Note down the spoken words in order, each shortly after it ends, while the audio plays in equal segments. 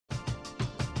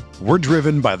We're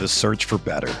driven by the search for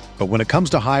better. But when it comes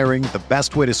to hiring, the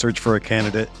best way to search for a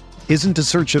candidate isn't to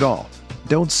search at all.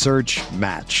 Don't search,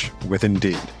 match with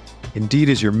Indeed. Indeed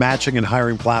is your matching and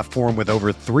hiring platform with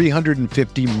over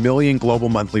 350 million global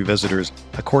monthly visitors,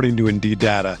 according to Indeed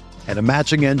data, and a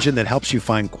matching engine that helps you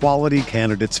find quality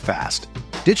candidates fast.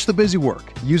 Ditch the busy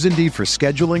work. Use Indeed for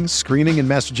scheduling, screening, and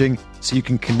messaging so you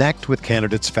can connect with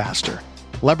candidates faster.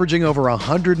 Leveraging over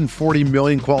 140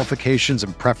 million qualifications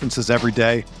and preferences every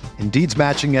day, Indeed's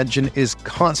matching engine is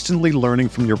constantly learning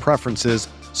from your preferences,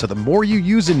 so the more you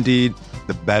use Indeed,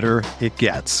 the better it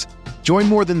gets. Join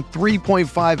more than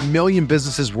 3.5 million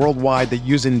businesses worldwide that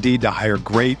use Indeed to hire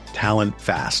great talent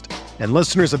fast. And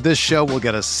listeners of this show will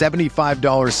get a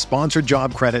 $75 sponsored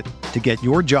job credit to get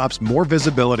your jobs more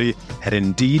visibility at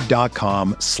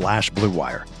Indeed.com/Blue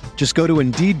Wire. Just go to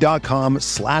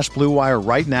Indeed.com/Blue Wire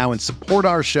right now and support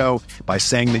our show by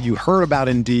saying that you heard about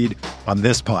Indeed on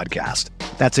this podcast.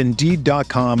 That's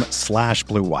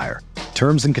Indeed.com/Blue Wire.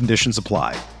 Terms and conditions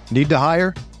apply. Need to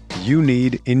hire? You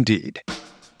need Indeed.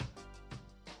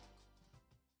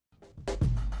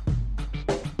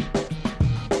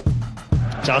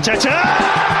 Arteta!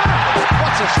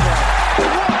 What a strike!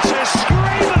 What a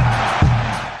screamer!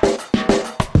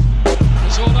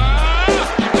 Zola!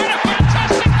 What a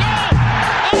fantastic goal!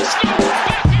 Arsenal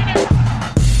back in it!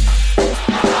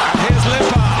 And here's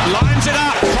Limpar, lines it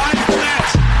up, finds the net.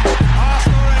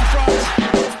 Arsenal in front.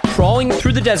 Crawling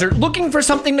through the desert, looking for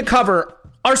something to cover.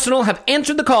 Arsenal have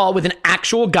answered the call with an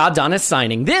actual God's honest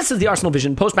signing. This is the Arsenal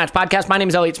Vision post-match podcast. My name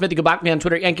is Elliot Smith. You can block me on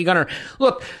Twitter, Yankee Gunner.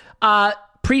 Look,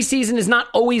 preseason is not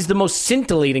always the most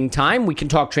scintillating time. We can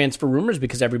talk transfer rumors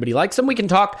because everybody likes them. We can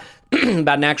talk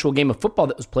about an actual game of football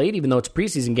that was played, even though it's a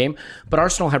preseason game. But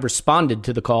Arsenal have responded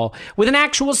to the call with an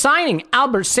actual signing.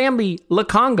 Albert Sambi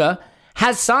Lokonga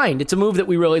has signed. It's a move that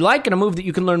we really like and a move that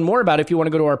you can learn more about if you want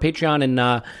to go to our Patreon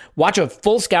and watch a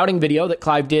full scouting video that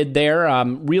Clive did there.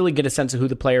 Really get a sense of who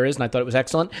the player is, and I thought it was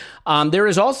excellent. There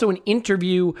is also an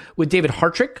interview with David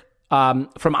Hartrick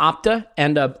from Opta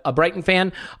and a Brighton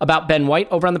fan about Ben White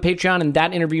over on the Patreon, and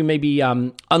that interview may be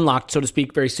unlocked, so to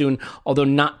speak, very soon, although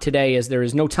not today as there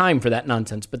is no time for that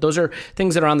nonsense. But those are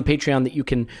things that are on the Patreon that you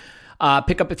can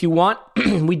pick up if you want.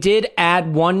 We did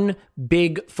add one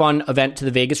big fun event to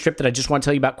the Vegas trip that I just want to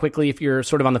tell you about quickly if you're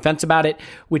sort of on the fence about it,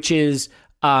 which is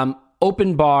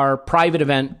open bar, private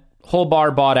event, whole bar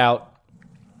bought out.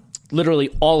 Literally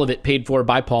all of it paid for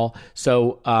by Paul.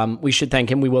 So we should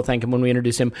thank him. We will thank him when we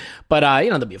introduce him. But,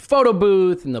 there'll be a photo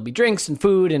booth and there'll be drinks and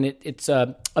food. And it's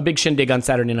a big shindig on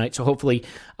Saturday night. So hopefully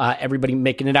everybody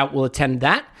making it out will attend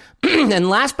that. And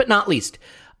last but not least,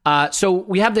 so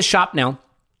we have this shop now.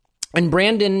 And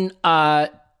Brandon,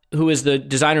 who is the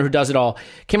designer who does it all,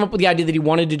 came up with the idea that he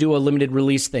wanted to do a limited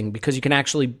release thing because you can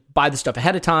actually buy the stuff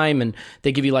ahead of time. And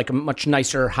they give you like a much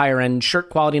nicer, higher end shirt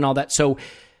quality and all that. So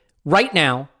right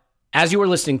now, as you are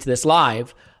listening to this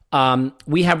live,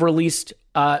 we have released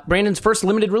Brandon's first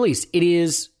limited release. It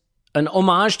is an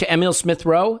homage to Emile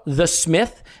Smith-Rowe, the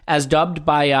Smith, as dubbed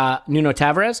by Nuno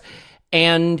Tavares.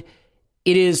 And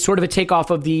it is sort of a takeoff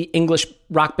of the English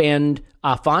rock band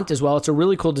font as well. It's a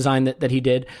really cool design that he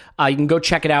did. You can go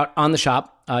check it out on the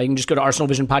shop. You can just go to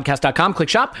arsenalvisionpodcast.com, click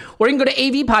shop, or you can go to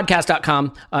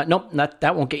avpodcast.com. Nope,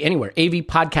 that won't get you anywhere.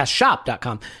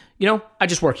 avpodcastshop.com. I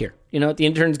just work here. The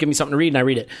interns give me something to read and I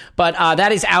read it. But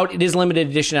that is out. It is limited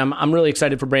edition. I'm really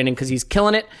excited for Brandon because he's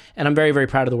killing it, and I'm very, very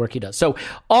proud of the work he does. So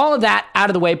all of that out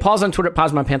of the way. Paul's on Twitter at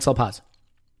Pause My Pants, Pause.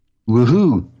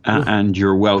 Woohoo. And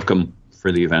you're welcome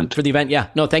for the event. For the event, yeah.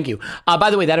 No, thank you. By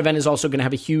the way, that event is also going to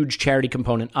have a huge charity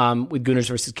component with Gooners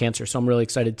versus Cancer. So I'm really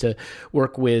excited to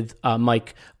work with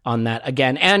Mike on that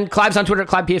again. And Clive's on Twitter at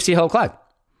ClivePFC. Hello, Clive.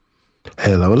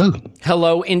 Hello.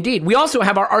 Hello, indeed. We also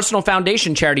have our Arsenal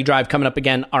Foundation charity drive coming up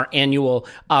again, our annual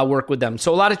work with them.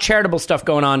 So a lot of charitable stuff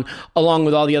going on, along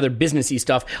with all the other businessy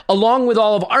stuff, along with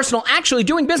all of Arsenal actually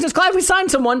doing business. Clive, we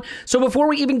signed someone. So before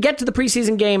we even get to the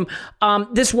preseason game,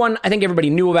 this one, I think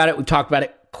everybody knew about it. We talked about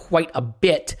it quite a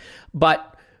bit.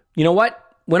 But you know what?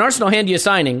 When Arsenal hand you a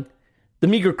signing, the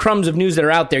meager crumbs of news that are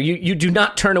out there, you do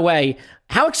not turn away.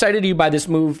 How excited are you by this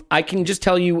move? I can just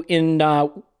tell you in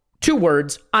 2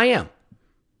 words, I am.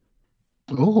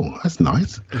 Oh, that's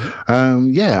nice.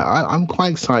 I'm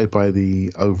quite excited by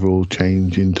the overall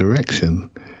change in direction.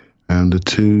 And the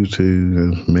 2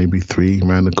 to maybe 3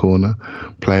 around the corner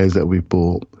players that we've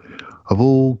bought have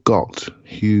all got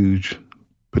huge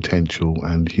potential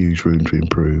and huge room to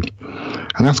improve.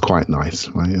 And that's quite nice,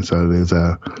 right? So there's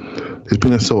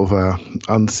been a sort of a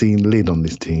unseen lid on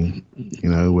this team,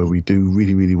 where we do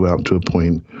really, really well up to a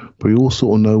point, but we all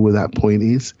sort of know where that point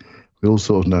is. We all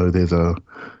sort of know there's a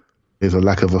there's a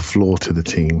lack of a floor to the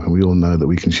team, and we all know that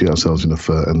we can shoot ourselves in the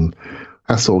foot, and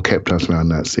that's sort of kept us around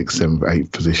that 6th, 7th,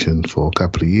 8th position for a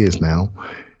couple of years now,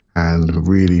 and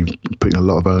really putting a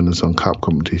lot of onus on cup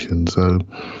competition. So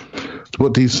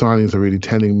what these signings are really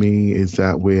telling me is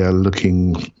that we are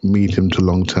looking medium to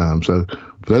long term. So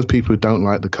for those people who don't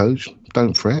like the coach,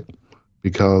 don't fret,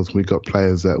 because we've got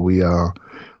players that are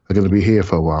going to be here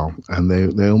for a while, and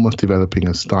they're almost developing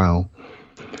a style.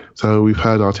 So we've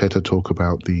heard Arteta talk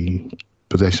about the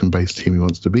possession-based team he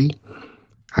wants to be,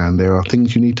 and there are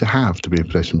things you need to have to be a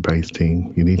possession-based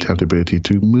team. You need to have the ability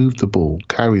to move the ball,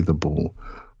 carry the ball,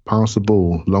 pass the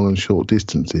ball long and short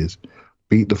distances,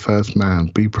 beat the first man,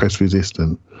 be press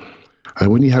resistant.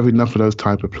 And when you have enough of those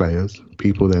type of players,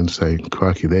 people then say,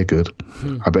 crikey, they're good.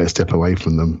 I better step away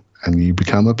from them. And you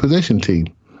become a possession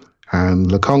team. And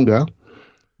Lokonga,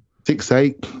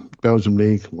 6'8", Belgium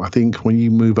League, I think when you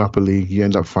move up a league, you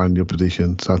end up finding your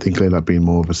position. So I think he'll end up being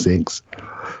more of a 6.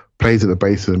 Plays at the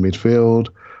base of the midfield,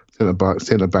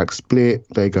 centre back split,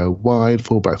 they go wide,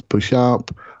 fullbacks push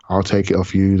up. I'll take it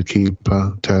off you, the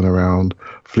keeper, turn around,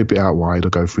 flip it out wide or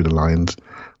go through the lines.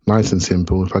 Nice and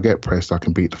simple. If I get pressed, I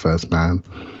can beat the first man.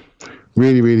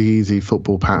 Really, really easy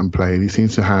football pattern play. He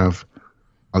seems to have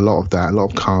a lot of that, a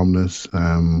lot of calmness.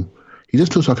 He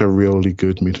just looks like a really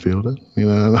good midfielder. You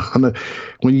know,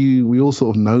 we all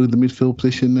sort of know the midfield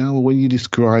position now. When you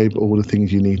describe all the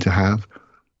things you need to have,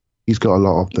 he's got a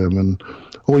lot of them. And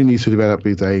all he needs to develop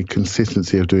is a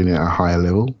consistency of doing it at a higher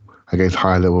level against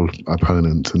higher level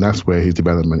opponents, and that's where his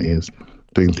development is.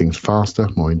 Doing things faster,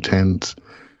 more intense,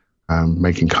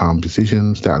 making calm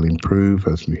decisions. That'll improve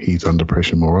as he's under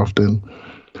pressure more often.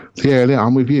 So yeah,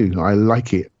 I'm with you. I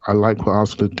like it. I like what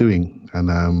Arsenal are doing,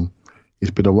 and it's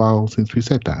been a while since we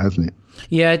said that, hasn't it?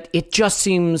 Yeah, it just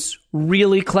seems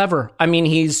really clever. I mean,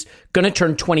 he's going to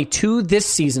turn 22 this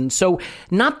season, so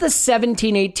not the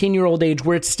 17, 18-year-old age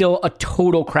where it's still a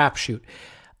total crapshoot.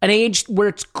 An age where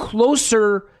it's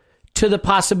closer to the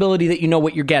possibility that you know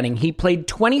what you're getting. He played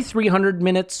 2,300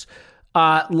 minutes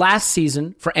last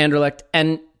season for Anderlecht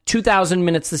and 2,000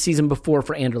 minutes the season before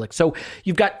for Anderlecht. So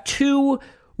you've got two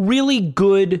really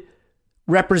good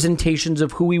representations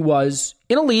of who he was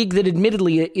in a league that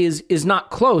admittedly is not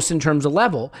close in terms of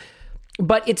level.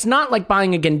 But it's not like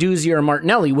buying a Guendouzi or a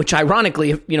Martinelli, which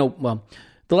ironically,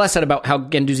 the less said about how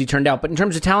Guendouzi turned out, but in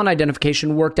terms of talent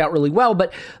identification, worked out really well.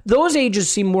 But those ages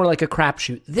seem more like a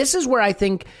crapshoot. This is where I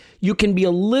think you can be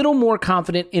a little more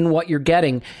confident in what you're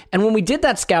getting. And when we did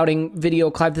that scouting video,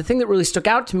 Clive, the thing that really stuck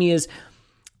out to me is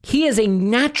he is a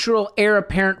natural heir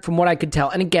apparent from what I could tell.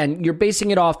 And again, you're basing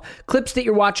it off clips that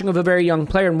you're watching of a very young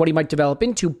player and what he might develop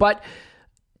into. But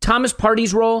Thomas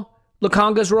Partey's role,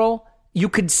 Lokonga's role, you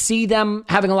could see them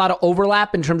having a lot of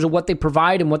overlap in terms of what they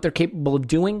provide and what they're capable of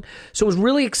doing. So it was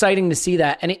really exciting to see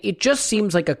that. And it just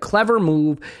seems like a clever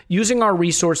move, using our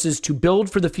resources to build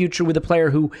for the future with a player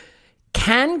who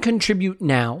can contribute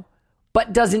now,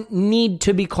 but doesn't need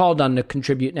to be called on to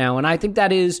contribute now. And I think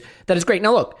that is great.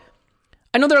 Now, look,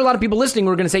 I know there are a lot of people listening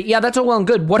who are going to say, yeah, that's all well and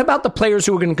good. What about the players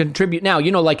who are going to contribute now?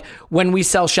 You know, like when we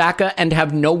sell Xhaka and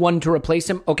have no one to replace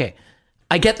him? Okay,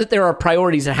 I get that there are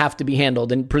priorities that have to be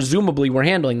handled, and presumably we're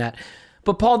handling that.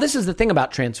 But Paul, this is the thing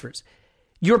about transfers.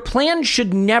 Your plan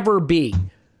should never be,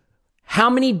 how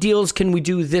many deals can we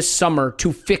do this summer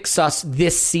to fix us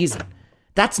this season?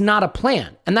 That's not a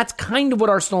plan. And that's kind of what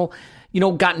Arsenal,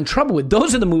 got in trouble with.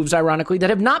 Those are the moves, ironically, that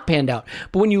have not panned out.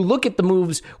 But when you look at the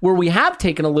moves where we have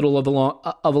taken a little of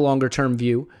a longer term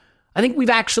view, I think we've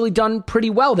actually done pretty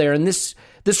well there. And this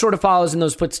sort of follows in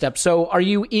those footsteps. So are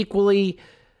you equally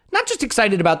not just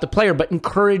excited about the player, but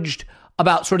encouraged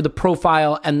about sort of the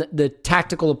profile and the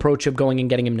tactical approach of going and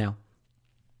getting him now?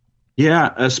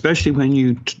 Yeah, especially when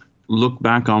you look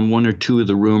back on one or two of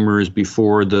the rumors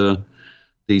before the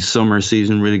summer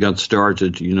season really got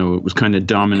started. It was kind of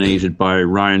dominated by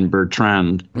Ryan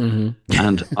Bertrand. Mm-hmm.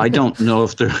 And I don't know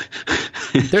if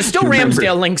there's still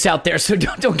Ramsdale links out there, so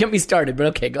don't get me started, but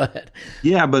okay, go ahead.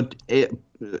 Yeah, but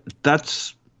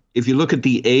that's, if you look at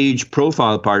the age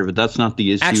profile part of it, that's not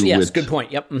the issue. Actually, yes, good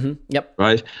point. Yep. Mm-hmm. Yep.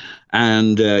 Right.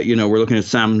 And, we're looking at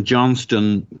Sam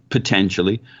Johnston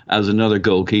potentially as another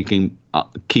keeping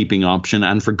option.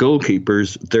 And for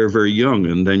goalkeepers, they're very young.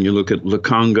 And then you look at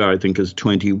Lokonga, I think, is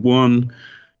 21.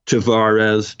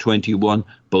 Tavares, 21.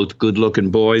 Both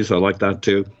good-looking boys. I like that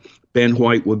too. Ben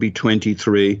White would be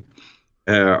 23.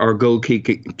 Our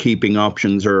goalkeeping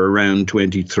options are around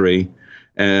 23.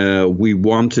 We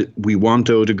want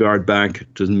Odegaard back.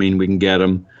 Doesn't mean we can get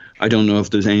him. I don't know if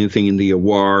there's anything in the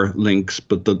Awar links,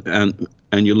 but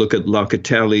and you look at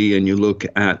Locatelli and you look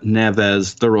at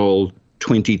Neves, they're all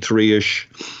 23-ish.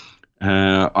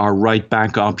 Our right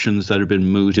back options that have been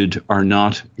mooted are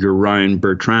not your Ryan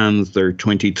Bertrands. They're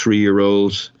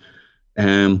 23-year-olds.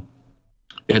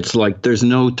 It's like there's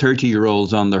no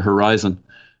 30-year-olds on the horizon.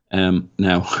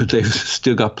 Now, they've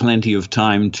still got plenty of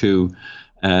time to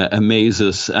amaze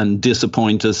us and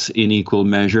disappoint us in equal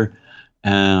measure.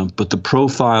 But the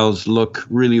profiles look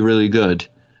really, really good.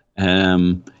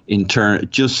 In turn,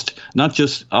 not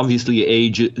just obviously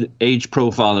age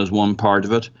profile is one part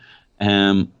of it.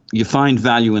 You find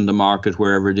value in the market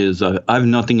wherever it is. I've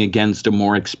nothing against a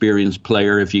more experienced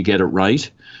player if you get it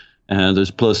right.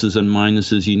 There's pluses and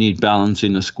minuses. You need balance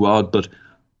in a squad, but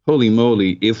holy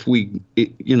moly, if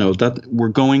that we're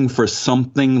going for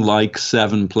something like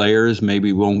 7 players,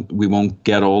 maybe we won't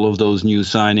get all of those new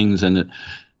signings, and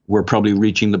we're probably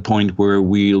reaching the point where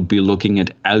we'll be looking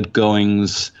at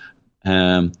outgoings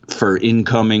for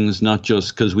incomings, not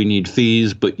just because we need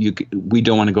fees, but we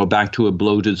don't want to go back to a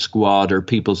bloated squad or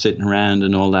people sitting around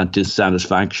and all that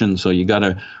dissatisfaction. So you got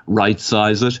to right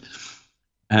size it.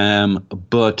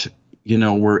 But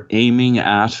we're aiming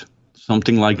at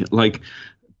something like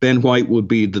Ben White would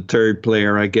be the third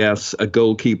player, I guess. A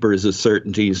goalkeeper is a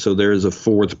certainty, so there is a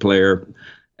fourth player.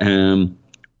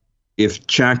 If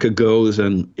Xhaka goes,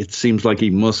 and it seems like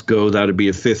he must go, that'd be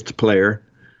a fifth player,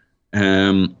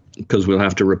 because we'll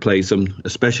have to replace him,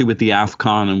 especially with the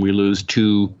AFCON, and we lose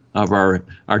 2 of our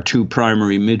 2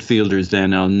 primary midfielders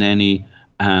then, El Neni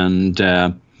and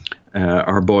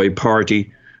our boy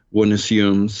Partey, one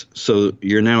assumes. So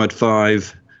you're now at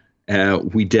 5.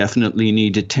 We definitely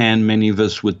need a 10. Many of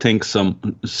us would think some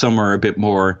are a bit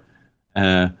more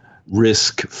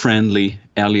risk-friendly,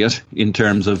 Elliot, in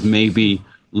terms of maybe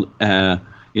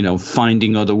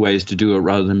finding other ways to do it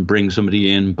rather than bring somebody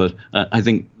in. But I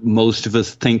think most of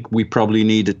us think we probably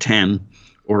need a 10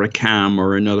 or a cam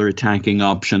or another attacking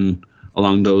option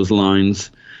along those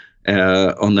lines,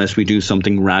 unless we do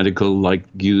something radical like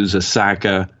use a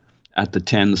Saka at the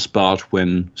 10 spot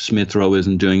when Smith Rowe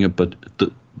isn't doing it. But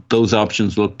those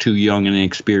options look too young and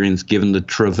inexperienced given the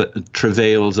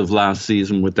travails of last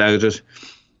season without it.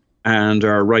 And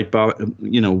our right back,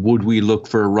 would we look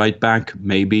for a right back?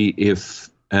 Maybe if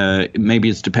maybe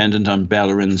it's dependent on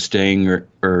Bellerin staying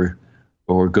or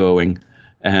going.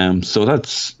 So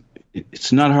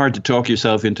it's not hard to talk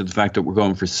yourself into the fact that we're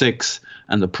going for 6,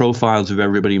 and the profiles of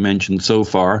everybody mentioned so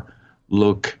far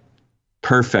look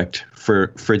perfect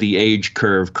for the age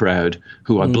curve crowd,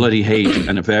 who I bloody hate,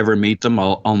 and if I ever meet them,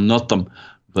 I'll nut them.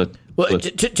 But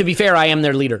to be fair, I am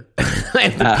their leader. I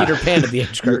am the Peter Pan of the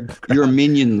age curve. Your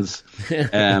minions.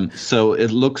 So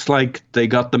it looks like they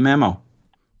got the memo.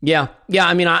 Yeah.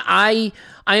 I mean, I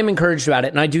am encouraged about it,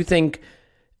 and I do think.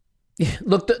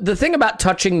 Look, the thing about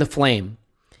touching the flame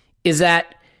is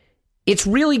that it's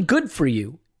really good for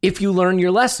you if you learn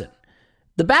your lesson.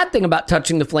 The bad thing about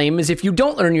touching the flame is if you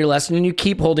don't learn your lesson and you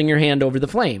keep holding your hand over the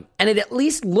flame. And it at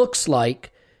least looks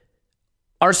like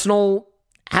Arsenal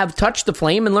have touched the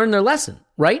flame and learned their lesson,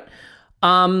 right?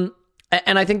 And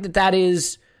I think that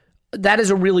is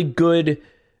a really good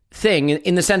thing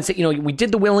in the sense that, we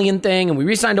did the Willian thing and we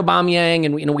re-signed Aubameyang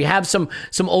and, we have some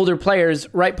older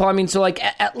players, right, Paul? I mean, so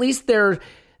at least there's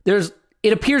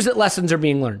it appears that lessons are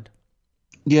being learned.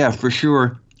 Yeah, for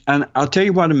sure. And I'll tell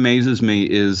you what amazes me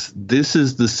is this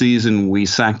is the season we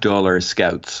sacked all our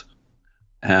scouts.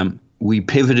 We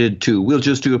pivoted to, we'll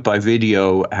just do it by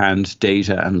video and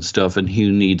data and stuff, and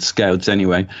who needs scouts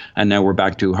anyway? And now we're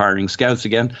back to hiring scouts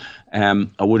again. I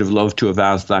would have loved to have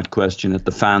asked that question at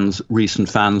the recent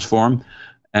fans forum.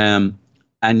 And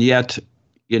yet,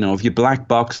 if you black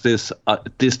box this,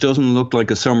 this doesn't look like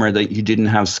a summer that you didn't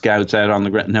have scouts out on the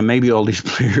ground. Now, maybe all these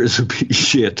players will be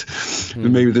shit.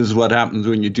 Maybe this is what happens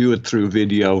when you do it through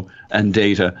video and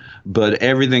data. But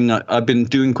everything, I've been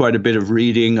doing quite a bit of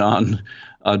reading on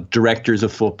directors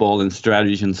of football and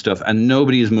strategy and stuff, and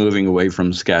nobody is moving away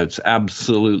from scouts.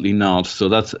 Absolutely not. So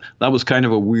that was kind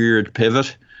of a weird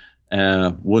pivot.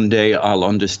 One day I'll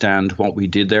understand what we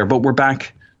did there, but we're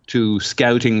back to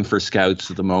scouting for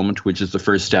scouts at the moment, which is the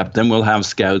first step. Then we'll have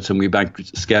scouts and we're back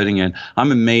scouting in.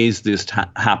 I'm amazed this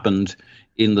happened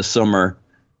in the summer.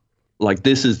 Like,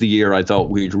 this is the year I thought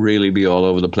we'd really be all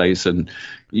over the place and,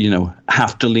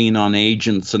 have to lean on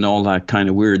agents and all that kind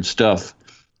of weird stuff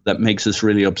that makes us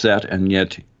really upset. And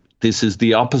yet this is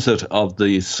the opposite of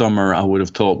the summer I would have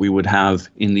thought we would have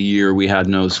in the year we had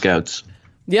no scouts.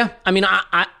 Yeah. I mean,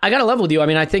 I got to level with you. I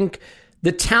mean, I think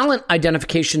the talent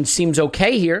identification seems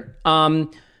okay here. Nuno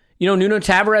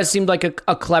Tavares seemed like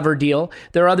a clever deal.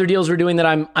 There are other deals we're doing that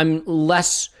I'm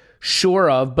less sure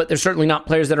of, but they're certainly not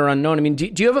players that are unknown. I mean,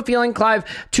 do you have a feeling, Clive?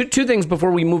 Two things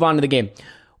before we move on to the game.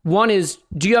 One is,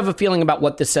 do you have a feeling about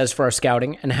what this says for our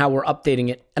scouting and how we're updating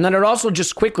it? And then I'd also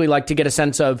just quickly like to get a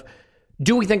sense of,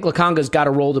 do we think Lokonga's got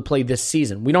a role to play this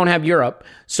season? We don't have Europe,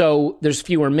 so there's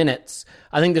fewer minutes.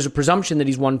 I think there's a presumption that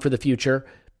he's one for the future.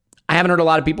 I haven't heard a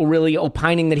lot of people really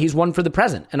opining that he's one for the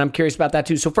present, and I'm curious about that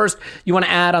too. So first, you want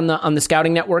to add on the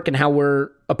scouting network and how we're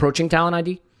approaching talent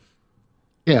ID?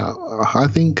 Yeah, I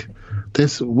think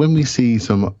when we see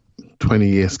some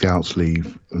 20-year scouts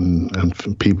leave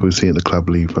and people who see at the club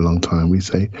leave for a long time, we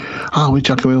say, we're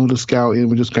chucking all the scouting,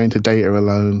 we're just going to data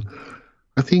alone.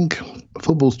 I think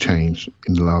football's changed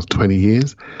in the last 20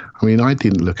 years. I mean, I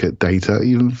didn't look at data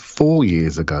even 4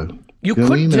 years ago. You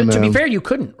couldn't, to be fair, you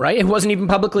couldn't, right? It wasn't even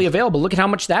publicly available. Look at how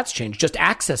much that's changed, just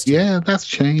access to it. Yeah, that's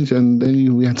changed. And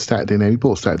then we had StatDNA. We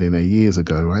bought StatDNA years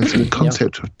ago, right? So the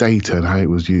concept of data and how it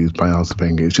was used by Arsene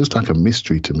Wenger, it's just like a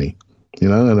mystery to me,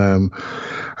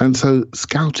 And so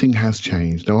scouting has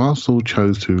changed. Now, Arsenal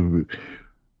chose to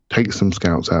take some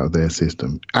scouts out of their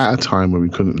system at a time when we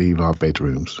couldn't leave our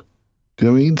bedrooms. Do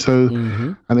you know what I mean? So,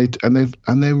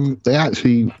 and they're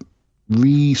actually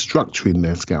restructuring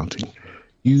their scouting.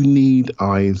 You need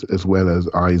eyes as well as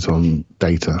eyes on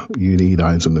data. You need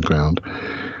eyes on the ground.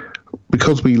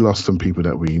 Because we lost some people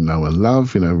that we know and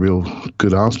love, real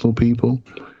good Arsenal people,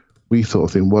 we sort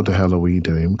of think, what the hell are we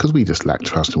doing? Because we just lack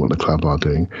trust in what the club are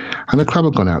doing. And the club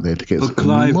have gone out there to get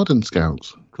some modern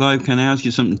scouts. Clive, can I ask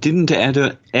you something? Didn't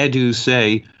Edu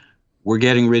say we're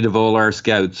getting rid of all our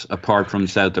scouts apart from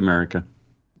South America?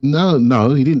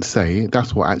 No, he didn't say it.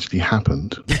 That's what actually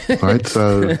happened, right?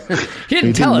 So he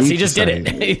didn't tell us. He just did it.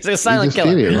 He's a silent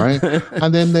killer. He just did it, right?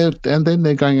 and then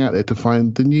they're going out there to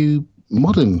find the new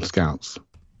modern scouts,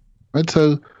 right?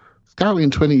 So scouting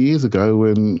 20 years ago,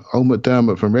 when old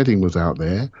McDermott from Reading was out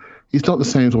there, it's not the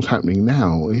same as what's happening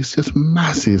now. It's just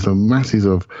masses and masses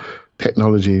of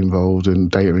technology involved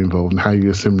and data involved, and how you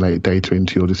assimilate data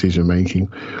into your decision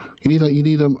making. You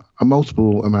need a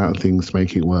multiple amount of things to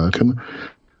make it work, and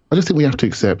I just think we have to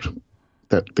accept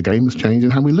that the game has changed,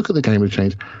 and how we look at the game has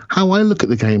changed. How I look at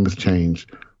the game has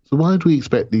changed. So why do we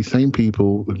expect these same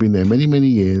people who've been there many, many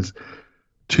years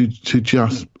to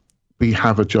just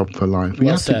have a job for life? We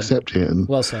have to accept it. And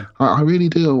well said. I really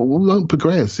do. We won't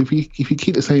progress. If you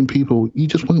keep the same people, you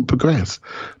just won't progress.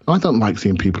 I don't like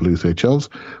seeing people lose their jobs.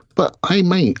 But, hey,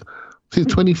 mate, since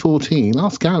 2014,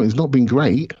 our scouting's not been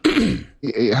great.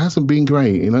 It hasn't been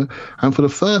great, And for the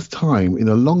first time in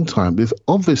a long time, there's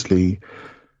obviously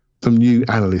some new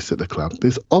analysts at the club.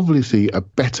 There's obviously a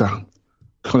better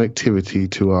connectivity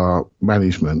to our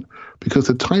management, because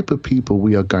the type of people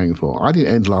we are going for. I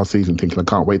didn't end last season thinking I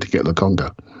can't wait to get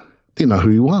Lokonga. Didn't know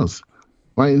who he was.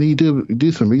 Right? And you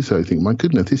do some research, think, my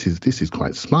goodness, this is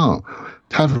quite smart.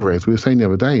 Tavares, we were saying the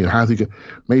other day, how's he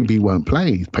maybe he won't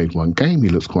play. He's played one game. He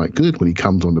looks quite good when he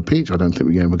comes on the pitch. I don't think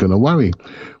we're ever going to worry.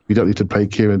 We don't need to play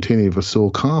Kieran Tierney with a sore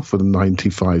calf for the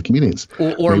 95 minutes.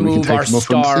 Or move our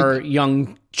star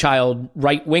young child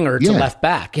right winger to left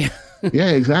back. Yeah,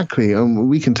 exactly.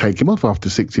 We can take him off after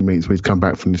 60 minutes when he's come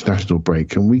back from this national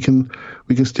break, and we can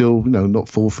still not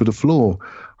fall through the floor.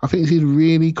 I think this is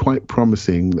really quite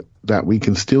promising that we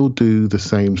can still do the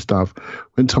same stuff.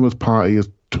 When Thomas Partey has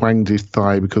twanged his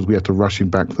thigh because we had to rush him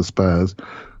back for Spurs,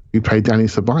 we played Danny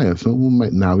Ceballos. So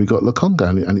now we got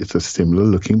Lokonga, and it's a similar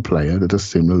looking player that does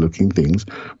similar looking things,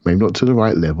 maybe not to the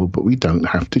right level, but we don't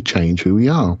have to change who we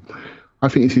are. I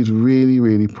think this is really,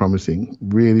 really promising,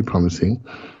 really promising.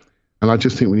 And I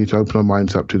just think we need to open our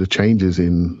minds up to the changes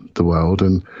in the world.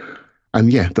 And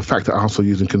the fact that Arsenal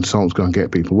using consultants go and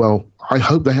get people, well, I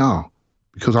hope they are,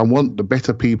 because I want the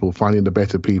better people finding the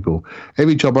better people.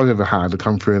 Every job I've ever had to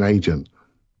come through an agent,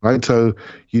 right? So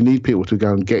you need people to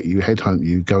go and get you, headhunt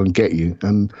you, go and get you.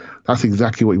 And that's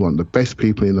exactly what you want, the best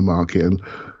people in the market. And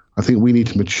I think we need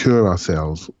to mature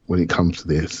ourselves when it comes to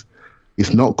this.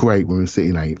 It's not great when we're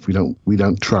sitting eighth. We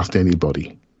don't trust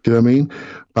anybody. Do you know what I mean?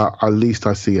 But at least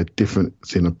I see a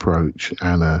difference in approach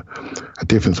and a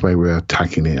different way we're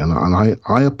attacking it. And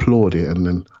I applaud it, and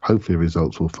then hopefully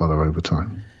results will follow over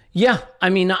time. Yeah, I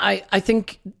mean, I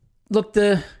think, look,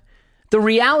 the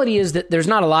reality is that there's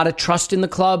not a lot of trust in the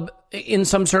club in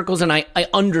some circles, and I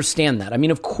understand that. I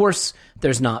mean, of course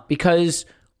there's not, because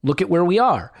look at where we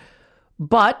are.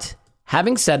 But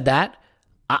having said that,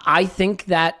 I think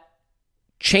that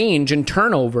change and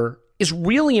turnover is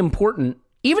really important,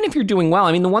 even if you're doing well.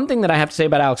 I mean, the one thing that I have to say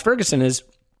about Alex Ferguson is,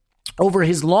 over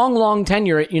his long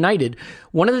tenure at United,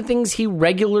 one of the things he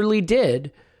regularly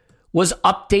did was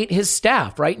update his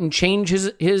staff, right? And change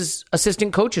his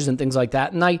assistant coaches and things like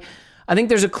that. And I think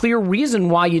there's a clear reason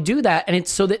why you do that. And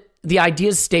it's so that the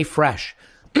ideas stay fresh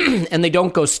and they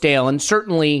don't go stale. And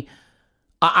certainly,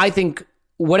 I think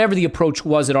whatever the approach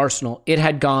was at Arsenal, it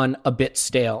had gone a bit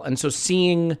stale. And so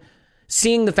seeing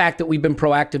the fact that we've been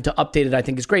proactive to update it, I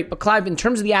think is great. But Clive, in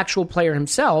terms of the actual player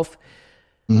himself,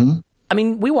 I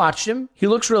mean, we watched him. He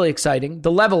looks really exciting.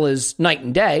 The level is night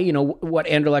and day, what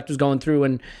Anderlecht was going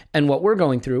through and what we're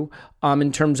going through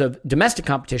in terms of domestic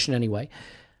competition anyway.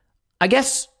 I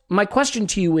guess my question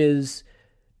to you is,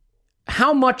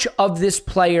 how much of this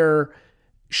player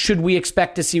should we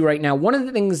expect to see right now? One of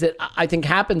the things that I think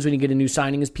happens when you get a new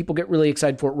signing is people get really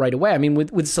excited for it right away. I mean,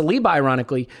 with Saliba,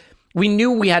 ironically, we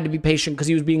knew we had to be patient because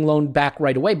he was being loaned back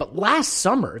right away. But last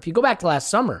summer, if you go back to last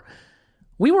summer,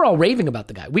 we were all raving about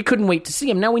the guy. We couldn't wait to see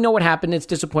him. Now we know what happened. It's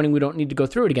disappointing. We don't need to go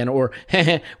through it again or,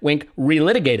 wink,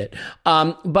 relitigate it.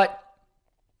 But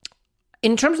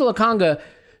in terms of Lokonga,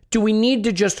 do we need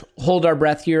to just hold our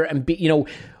breath here and be,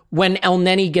 when El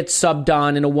Neni gets subbed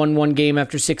on in a 1-1 game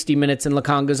after 60 minutes and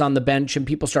Lokonga's on the bench and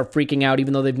people start freaking out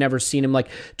even though they've never seen him,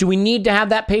 do we need to have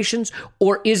that patience?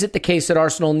 Or is it the case that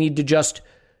Arsenal need to just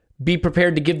be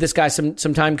prepared to give this guy some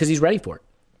time because he's ready for it?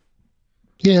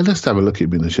 Yeah, let's have a look at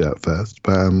him in the shirt first.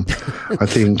 But I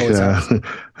think let's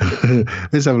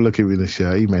have a look at him in the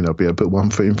shirt. He may not be able to put one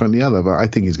foot in front of the other, but I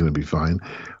think he's going to be fine.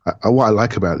 What I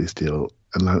like about this deal,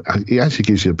 and it actually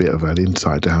gives you a bit of an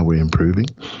insight to how we're improving.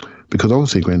 Because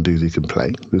obviously Guendouzi can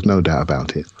play, there's no doubt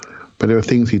about it. But there are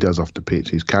things he does off the pitch,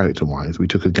 his character-wise. We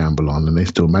took a gamble on and they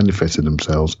still manifested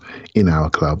themselves in our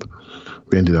club.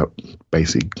 We ended up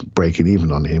basically breaking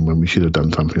even on him when we should have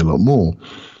done something a lot more.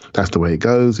 That's the way it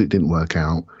goes. It didn't work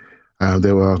out.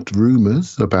 There were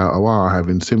rumours about Aouar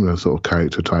having similar sort of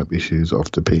character-type issues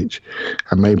off the pitch.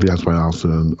 And maybe that's why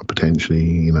Arsenal are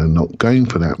potentially, not going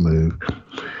for that move.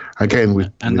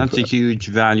 Again, that's a huge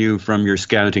value from your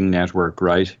scouting network,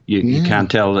 right? You can't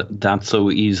tell that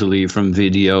so easily from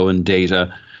video and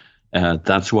data.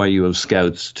 That's why you have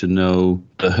scouts to know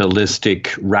the holistic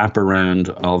wraparound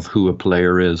of who a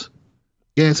player is.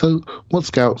 Yeah, so what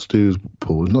scouts do,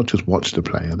 Paul, is not just watch the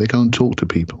player. They go and talk to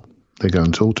people.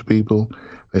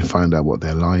 They find out what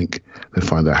they're like. They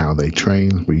find out how they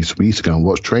train. We used to go and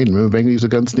watch training. Remember Wenger used to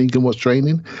go and sneak and watch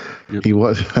training? Yep. He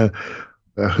was...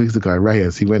 who's the guy?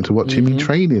 Reyes. He went to watch him in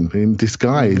training in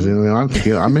disguise, and I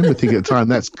remember thinking at the time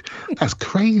that's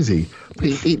crazy, but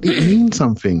it means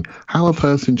something. How a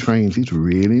person trains is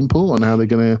really important. How they're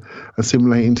going to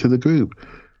assimilate into the group,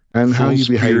 and how you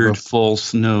behave. Beard,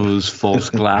 false nose, false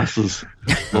glasses.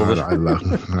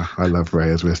 I love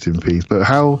Reyes. Rest in peace. But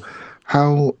how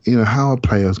a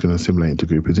player is going to assimilate into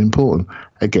the group is important.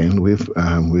 Again, with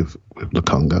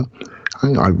Lokonga.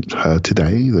 I heard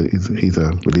today that he's a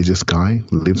religious guy,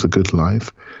 lives a good life,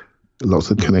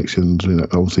 lots of connections.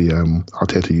 Obviously,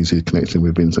 Arteta uses connection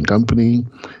with Vincent Kompany,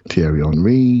 Thierry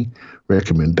Henry,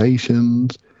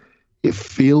 recommendations. It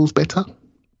feels better.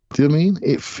 Do you know what I mean?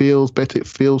 It feels better. It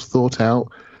feels thought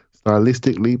out,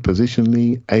 stylistically,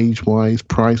 positionally, age-wise,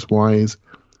 price-wise.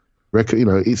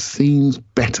 It seems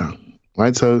better,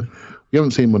 right? So. We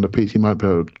haven't seen him on the pitch. He might be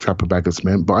able to trap a bag of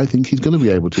cement, but I think he's going to be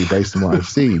able to based on what I've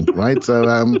seen, right? So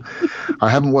I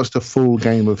haven't watched a full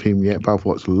game of him yet, but I've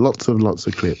watched lots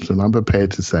of clips, and I'm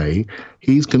prepared to say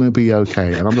he's going to be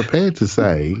okay. And I'm prepared to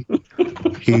say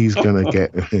he's going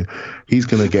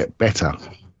to get better,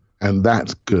 and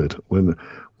that's good. When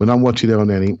I'm watching El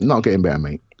Neni, not getting better,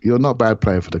 mate. You're not a bad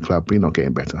player for the club, but you're not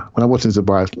getting better. When I'm watching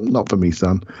Tobias, not for me,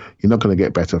 son. You're not going to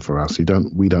get better for us. We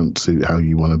don't suit how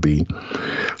you want to be.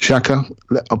 Xhaka,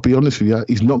 I'll be honest with you,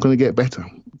 he's not going to get better.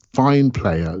 Fine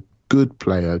player,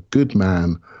 good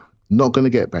man, not going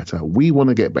to get better. We want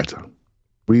to get better.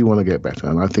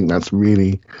 And I think that's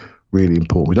really, really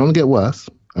important. We don't want to get worse.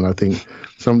 And I think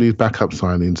some of these backup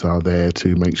signings are there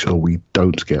to make sure we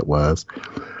don't get worse.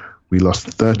 We lost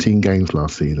 13 games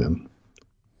last season.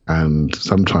 And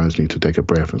sometimes you need to take a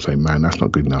breath and say, man, that's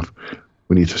not good enough.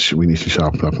 We need to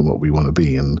sharpen up on what we want to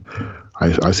be. And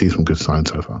I see some good signs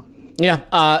so far. Yeah.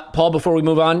 Paul, before we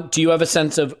move on, do you have a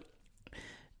sense of,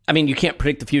 you can't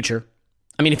predict the future.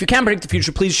 If you can predict the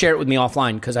future, please share it with me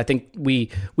offline, because I think we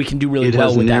can do really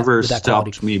well with that. It has never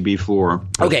stopped me before.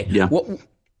 Okay. Yeah.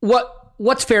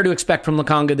 What's fair to expect from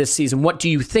Lokonga this season? What do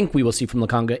you think we will see from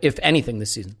Lokonga, if anything,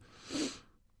 this season?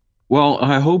 Well,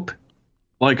 I hope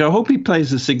he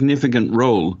plays a significant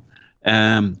role.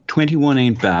 21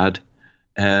 ain't bad.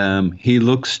 He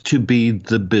looks to be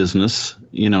the business.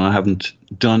 I haven't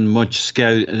done much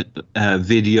scout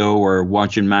video or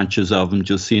watching matches of him,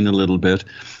 just seen a little bit.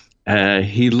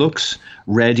 He looks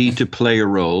ready to play a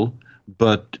role,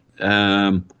 but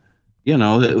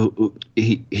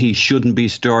he shouldn't be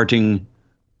starting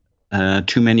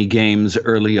too many games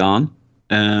early on.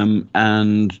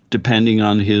 And depending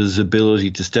on his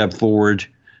ability to step forward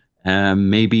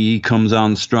Maybe he comes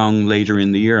on strong later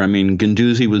in the year. I mean,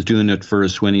 Guendouzi was doing it for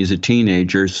us when he's a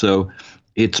teenager, so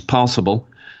it's possible.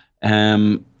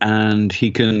 And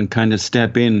he can kind of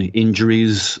step in,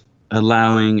 injuries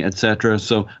allowing, etc.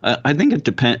 So I think it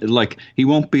depends. Like, he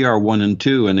won't be our 1 and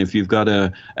 2, and if you've got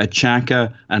a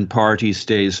Xhaka and Partey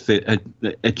stays fit, a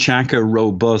Xhaka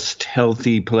robust,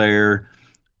 healthy player,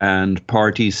 and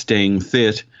Partey staying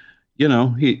fit, you know,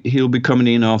 he'll be coming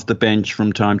in off the bench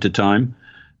from time to time,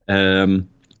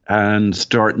 and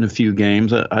starting a few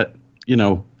games. You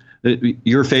know,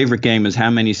 your favorite game is how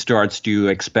many starts do you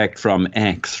expect from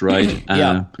X, right?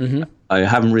 Yeah. I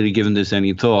haven't really given this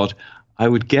any thought. I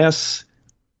would guess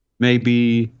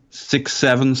maybe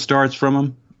 6-7 starts from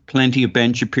him. Plenty of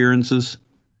bench appearances,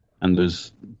 and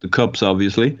there's the cups,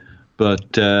 obviously.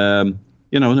 But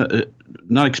you know,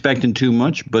 not expecting too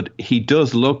much. But he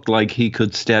does look like he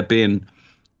could step in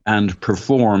and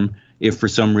perform if, for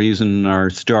some reason, our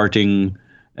starting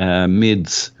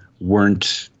mids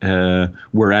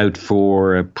were out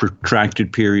for a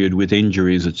protracted period with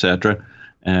injuries, etc.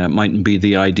 Mightn't be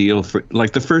the ideal for,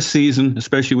 like, the first season,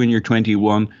 especially when you're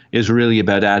 21, is really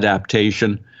about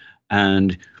adaptation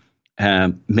and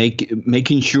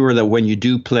making sure that when you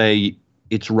do play,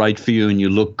 it's right for you and you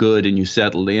look good and you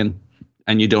settle in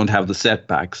and you don't have the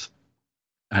setbacks.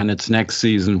 And it's next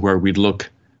season where we'd look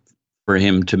for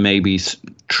him to maybe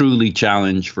truly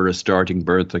challenge for a starting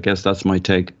berth. I guess that's my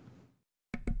take.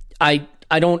 I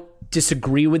don't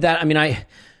disagree with that. I mean, I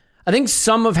think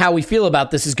some of how we feel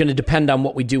about this is going to depend on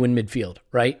what we do in midfield,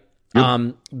 right?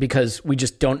 Yep. Because we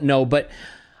just don't know. But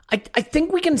I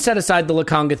think we can set aside the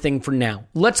Lokonga thing for now.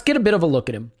 Let's get a bit of a look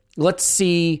at him. Let's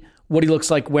see what he looks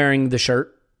like wearing the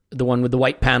shirt, the one with the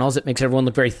white panels. It makes everyone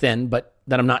look very thin, but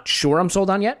that I'm not sure I'm sold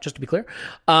on yet, just to be clear.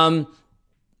 And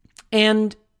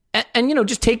you know,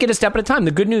 just take it a step at a time.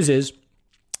 The good news is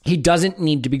he doesn't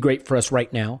need to be great for us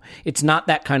right now. It's not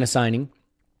that kind of signing.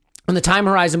 And the time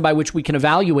horizon by which we can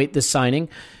evaluate this signing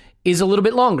is a little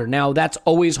bit longer. Now, that's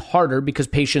always harder because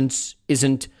patience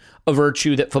isn't a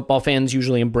virtue that football fans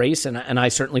usually embrace, and I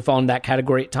certainly fall in that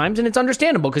category at times, and it's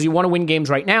understandable because you want to win games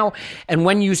right now. And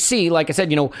when you see, like I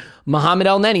said, you know, Mohamed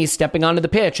El Neni stepping onto the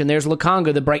pitch, and there's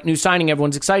Lokonga, the bright new signing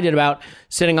everyone's excited about,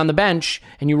 sitting on the bench,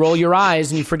 and you roll your eyes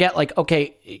and you forget, like,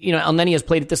 okay, you know, El Neni has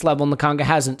played at this level and Lokonga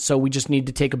hasn't, so we just need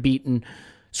to take a beat and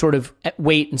sort of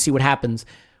wait and see what happens.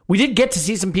 We did get to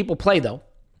see some people play, though.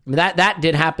 I mean, that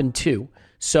did happen too.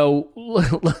 So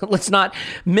let's not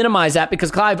minimize that, because,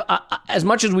 Clive, as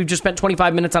much as we've just spent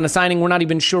 25 minutes on a signing we're not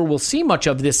even sure we'll see much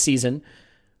of this season,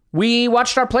 we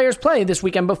watched our players play this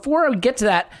weekend. Before we get to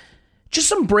that, just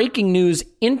some breaking news.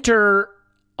 Inter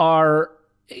are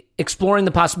exploring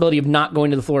the possibility of not going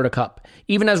to the Florida Cup.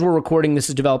 Even as we're recording, this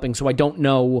is developing, so I don't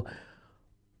know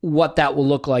what that will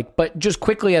look like. But just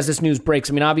quickly as this news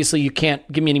breaks, I mean, obviously you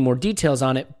can't give me any more details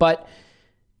on it, but,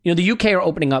 you know, the UK are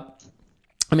opening up.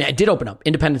 I mean, I did open up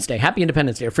Independence Day, Happy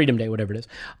Independence Day, or Freedom Day, whatever it is.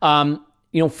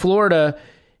 You know, Florida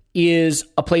is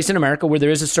a place in America where there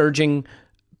is a surging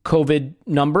COVID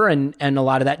number and a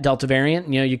lot of that Delta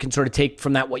variant. You know, you can sort of take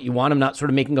from that what you want. I'm not sort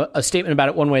of making a statement about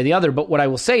it one way or the other, but what I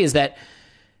will say is that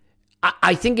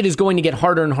I think it is going to get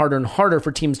harder and harder and harder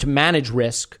for teams to manage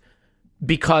risk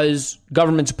because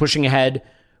governments are pushing ahead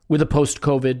with a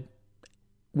post-COVID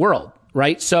world,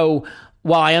 right? So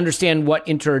while I understand what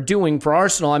Inter are doing for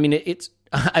Arsenal, I mean,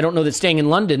 I don't know that staying in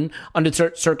London under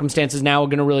certain circumstances now are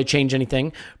going to really change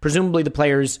anything. Presumably the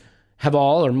players have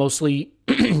all or mostly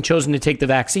chosen to take the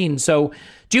vaccine. So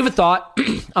do you have a thought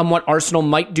on what Arsenal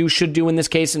might do, should do in this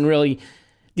case, and really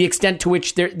the extent to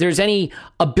which there's any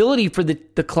ability for the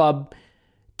club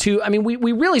to, I mean,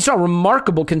 we really saw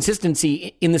remarkable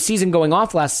consistency in the season going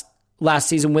off last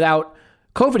season without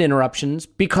COVID interruptions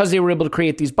because they were able to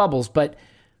create these bubbles. But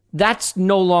that's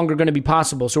no longer going to be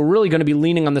possible. So we're really going to be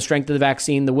leaning on the strength of the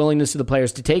vaccine, the willingness of the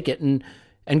players to take it, and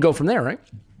go from there, right?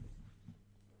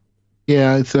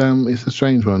 Yeah, it's a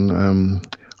strange one.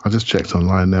 I just checked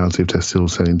online now to see if they're still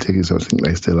selling tickets. I think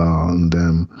they still are,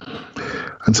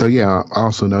 and so yeah,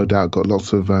 Arsenal no doubt got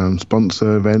lots of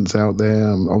sponsor events out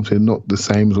there. Obviously not the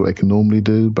same as what they can normally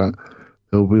do, but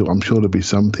I'm sure there'll be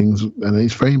some things, and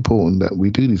it's very important that we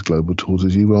do these global tours,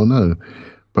 as you well know.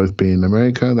 Both being in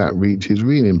America, that reach is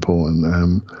really important.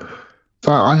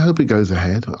 So I hope it goes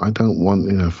ahead. I don't want,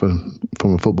 you know, from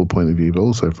a football point of view, but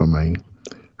also from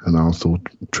an Arsenal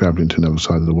travelling to another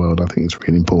side of the world, I think it's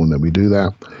really important that we do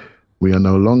that. We are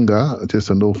no longer just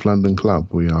a North London club.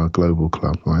 We are a global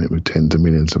club, right, with tens of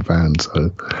millions of fans. So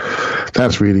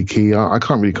that's really key. I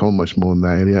can't really comment much more than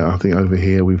that, Elliot. I think over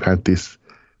here we've had this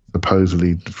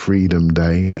supposedly Freedom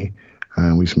Day,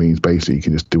 which means basically you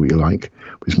can just do what you like.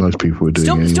 which most people were doing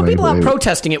still, anyway. Still people out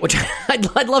protesting it, which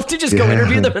I'd love to just go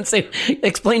interview them and say,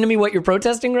 explain to me what you're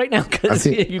protesting right now. I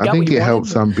think it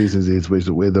helps some businesses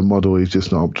where the model is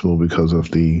just not optimal because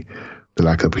of the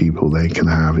lack of people they can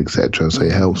have, etc. So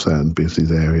it helps certain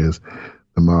business areas.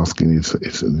 The masking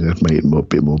it's made it a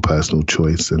bit more personal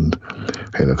choice. And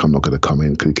hey, look, I'm not going to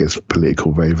comment because it gets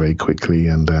political very, very quickly.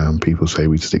 And people say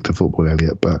we stick to football,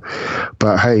 Elliot. But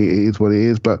hey, it is what it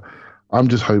is. But I'm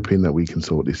just hoping that we can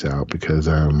sort this out because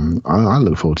I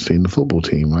look forward to seeing the football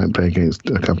team play against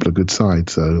a couple of good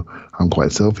sides. So I'm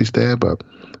quite selfish there. But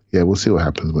yeah, we'll see what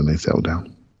happens when they settle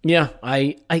down. Yeah,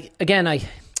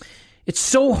 it's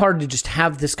so hard to just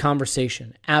have this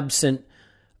conversation absent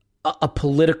a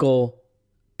political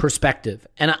perspective.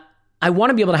 And I want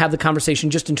to be able to have the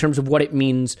conversation just in terms of what it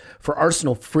means for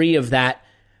Arsenal, free of that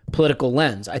political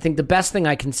lens. I think the best thing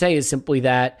I can say is simply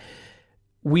that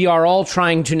we are all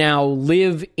trying to now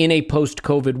live in a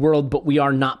post-COVID world, but we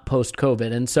are not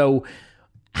post-COVID. And so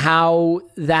how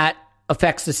that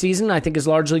affects the season, I think, is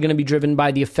largely going to be driven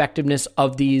by the effectiveness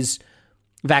of these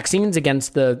vaccines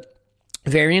against the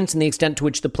variants and the extent to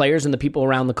which the players and the people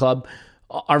around the club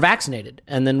are vaccinated.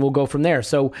 And then we'll go from there.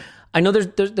 So I know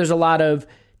there's a lot of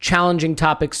challenging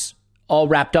topics all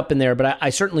wrapped up in there, but I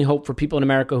certainly hope for people in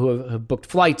America who have booked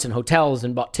flights and hotels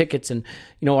and bought tickets and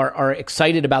are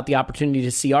excited about the opportunity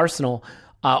to see Arsenal,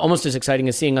 almost as exciting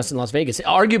as seeing us in Las Vegas,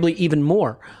 arguably even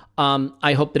more.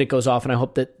 I hope that it goes off, and I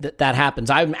hope that happens.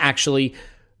 I'm actually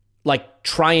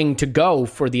trying to go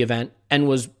for the event and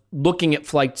was looking at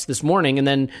flights this morning and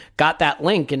then got that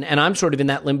link. And I'm sort of in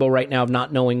that limbo right now of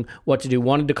not knowing what to do.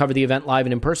 Wanted to cover the event live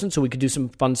and in person so we could do some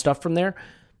fun stuff from there.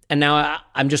 And now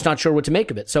I'm just not sure what to make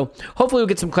of it. So hopefully we'll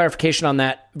get some clarification on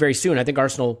that very soon. I think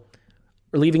Arsenal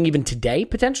are leaving even today,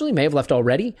 potentially. May have left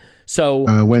already. So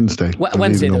Wednesday.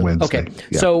 Wednesday. Wednesday. Okay.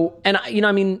 Yeah. So, and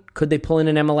could they pull in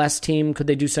an MLS team? Could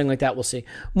they do something like that? We'll see.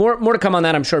 More to come on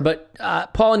that, I'm sure. But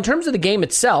Paul, in terms of the game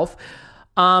itself,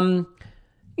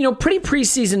 pretty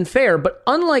preseason fare, but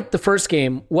unlike the first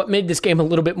game, what made this game a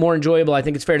little bit more enjoyable, I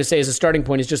think it's fair to say as a starting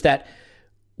point, is just that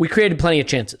we created plenty of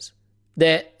chances.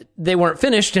 That they weren't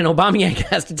finished, and Aubameyang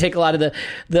has to take a lot of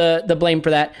the blame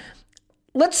for that.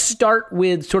 Let's start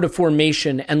with sort of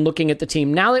formation and looking at the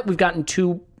team. Now that we've gotten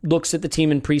 2 looks at the team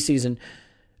in preseason,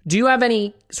 do you have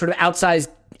any sort of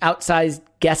outsized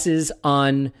guesses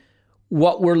on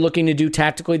what we're looking to do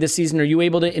tactically this season? Are you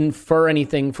able to infer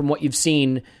anything from what you've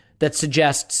seen that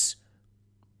suggests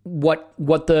what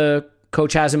the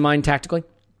coach has in mind tactically?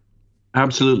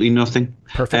 Absolutely nothing.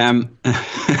 Perfect.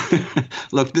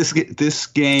 Look, this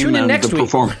game Tune in and next the week.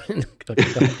 performance.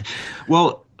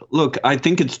 Well, look, I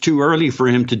think it's too early for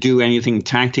him to do anything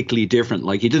tactically different.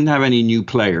 He didn't have any new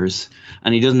players,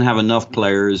 and he doesn't have enough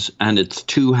players, and it's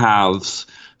 2 halves.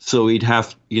 So he'd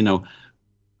have,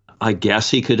 I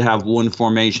guess he could have one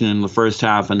formation in the first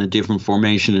half and a different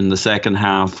formation in the second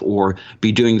half, or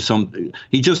be doing something.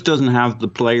 He just doesn't have the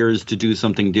players to do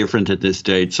something different at this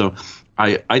stage. So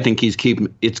I think he's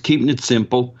keeping it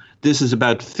simple. This is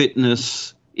about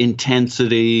fitness,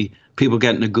 intensity, people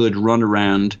getting a good run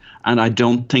around. And I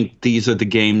don't think these are the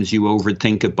games you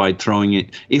overthink it by throwing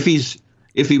it. If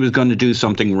he was going to do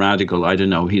something radical, I don't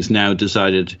know. He's now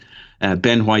decided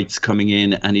Ben White's coming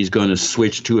in and he's going to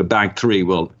switch to a back 3.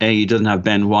 Well, A, he doesn't have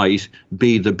Ben White.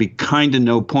 B, there'd be kind of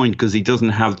no point because he doesn't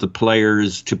have the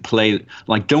players to play.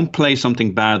 Don't play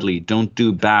something badly. Don't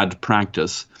do bad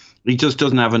practice. He just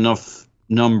doesn't have enough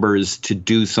numbers to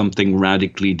do something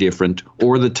radically different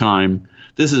or the time.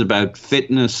 This is about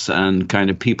fitness and kind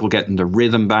of people getting the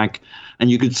rhythm back.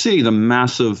 And you could see the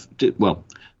massive, well,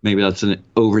 maybe that's an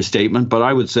overstatement, but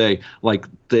I would say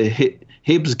the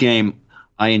Hibs game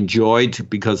I enjoyed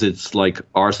because it's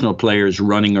Arsenal players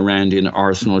running around in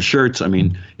Arsenal shirts. I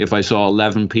mean, if I saw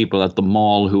 11 people at the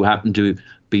mall who happened to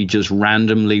be just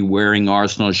randomly wearing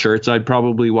Arsenal shirts, I'd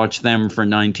probably watch them for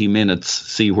 90 minutes,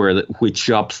 see which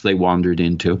shops they wandered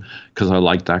into, because I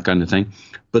like that kind of thing.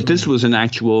 But this was an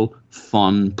actual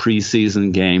fun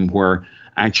preseason game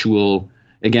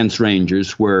against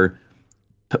Rangers where,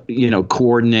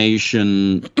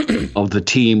 coordination of the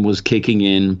team was kicking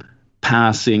in,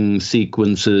 passing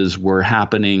sequences were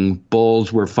happening,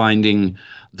 balls were finding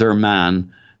their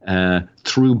man.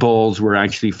 Through balls were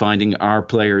actually finding our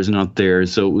players, not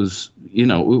theirs. So it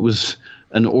was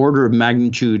an order of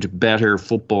magnitude better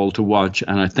football to watch.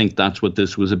 And I think that's what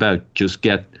this was about. Just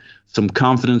get some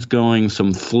confidence going,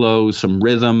 some flow, some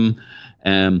rhythm.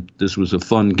 This was a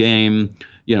fun game.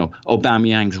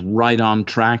 Aubameyang's right on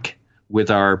track with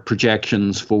our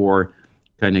projections for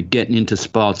kind of getting into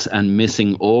spots and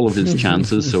missing all of his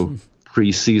chances. So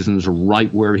pre-season's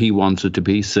right where he wants it to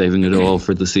be, saving it all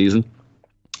for the season.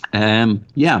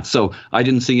 So I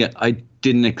didn't see it. I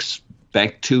didn't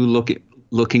expect to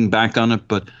looking back on it,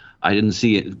 but I didn't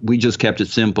see it. We just kept it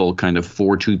simple, kind of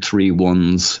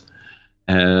 4-2-3-1s,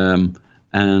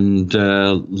 and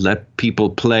let people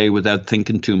play without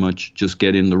thinking too much. Just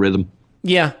get in the rhythm.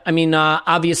 Yeah, I mean,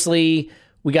 obviously,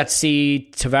 we got to see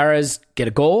Tavares get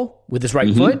a goal with his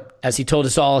right foot, as he told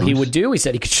us all he would do. He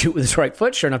said he could shoot with his right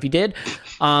foot. Sure enough, he did.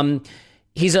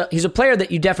 He's a player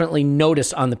that you definitely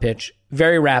notice on the pitch.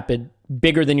 Very rapid,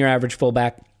 bigger than your average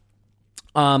fullback.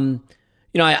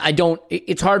 I don't.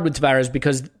 It's hard with Tavares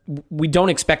because we don't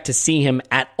expect to see him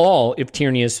at all if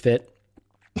Tierney is fit.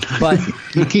 But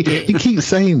you keep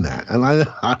saying that, and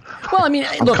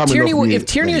look, Tierney. If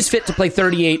Tierney is fit to play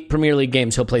 38 Premier League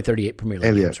games, he'll play 38 Premier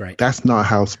League games, right? That's not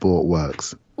how sport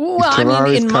works. Well, I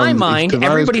mean, in my mind,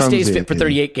 everybody stays fit for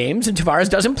 38 games, and Tavares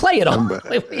doesn't play at all.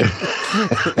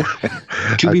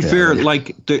 To be fair,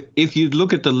 if you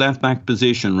look at the left back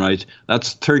position, right,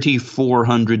 that's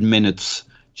 3,400 minutes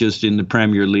just in the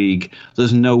Premier League.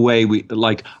 There's no way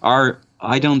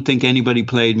I don't think anybody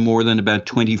played more than about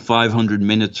 2,500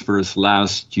 minutes for us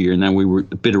last year. Now we were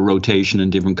a bit of rotation in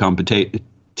different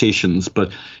competitions,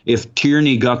 but if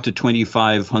Tierney got to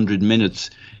 2,500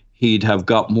 minutes, he'd have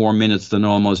got more minutes than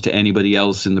almost anybody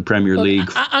else in the Premier League.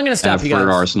 I'm going to stop you guys. For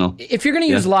Arsenal. If you're going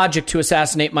to use logic to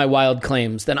assassinate my wild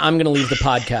claims, then I'm going to leave the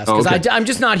podcast because I'm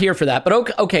just not here for that.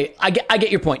 But okay, I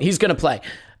get your point. He's going to play.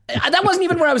 That wasn't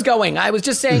even where I was going. I was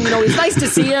just saying, it's nice to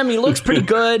see him. He looks pretty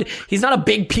good. He's not a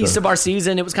big piece of our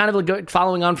season. It was kind of a good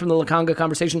following on from the Lokonga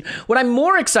conversation. What I'm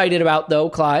more excited about, though,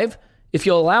 Clive, if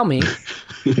you'll allow me,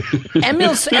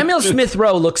 Emil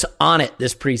Smith-Rowe looks on it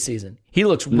this preseason. He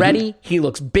looks ready. He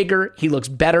looks bigger. He looks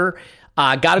better.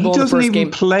 Got to go in the first game. He doesn't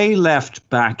even play left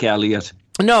back, Elliot.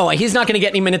 No, he's not going to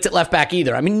get any minutes at left back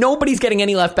either. I mean, nobody's getting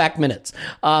any left back minutes.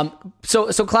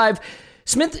 So Clive,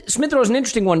 Smith-Rowe is an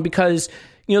interesting one because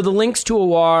the links to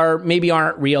Aouar maybe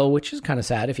aren't real, which is kind of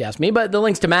sad if you ask me, but the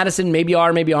links to Madison maybe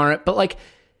are, maybe aren't. But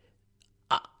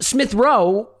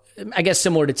Smith-Rowe, I guess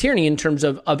similar to Tierney in terms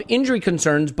of injury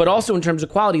concerns, but also in terms of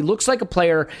quality, looks like a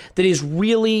player that is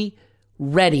really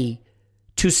ready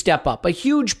to step up. A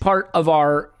huge part of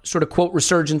our sort of quote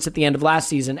resurgence at the end of last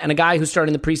season, and a guy who started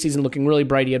in the preseason looking really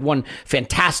bright. He had one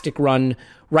fantastic run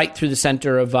right through the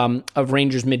center of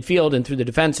Rangers midfield and through the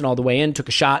defense and all the way in, took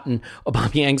a shot, and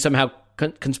Aubameyang somehow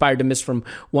conspired to miss from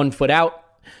 1 foot out.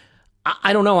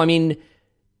 I don't know. I mean,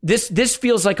 this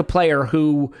feels like a player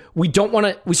who we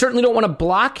certainly don't want to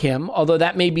block him, although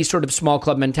that may be sort of small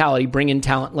club mentality, bring in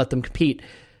talent, let them compete.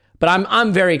 But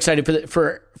I'm very excited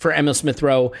for Emil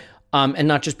Smith-Rowe, and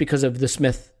not just because of the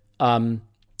Smith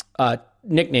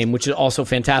nickname, which is also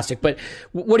fantastic. But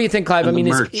what do you think, Clive? And I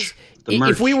mean,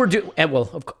 if we were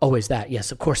always that,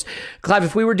 yes, of course, Clive.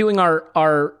 If we were doing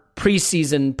our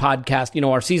preseason podcast,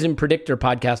 our season predictor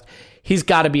podcast, he's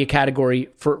got to be a category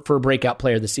for a breakout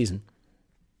player this season.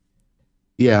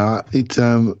 Yeah,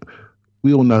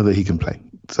 we all know that he can play.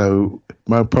 So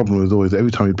my problem is always every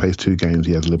time he plays 2 games,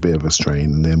 he has a little bit of a strain,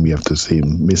 and then we have to see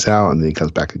him miss out, and then he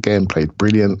comes back again, played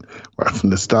brilliant right from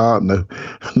the start,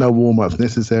 no warm-ups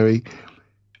necessary.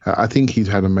 I think he's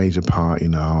had a major part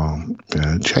in our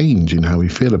change in how we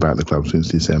feel about the club since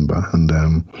December. And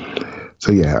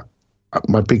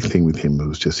my big thing with him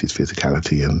was just his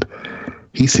physicality, and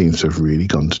he seems to have really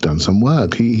done some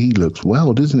work. He looks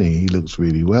well, doesn't he? He looks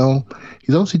really well.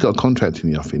 He's obviously got a contract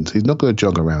in the offing, so he's not going to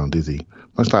jog around, is he?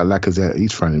 Much like Lacazette,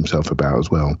 he's throwing himself about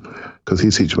as well, because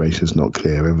his situation is not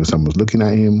clear. Whether someone's looking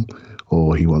at him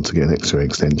or he wants to get an extra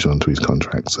extension onto his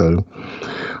contract. So,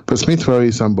 but Smith-Rowe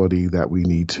is somebody that we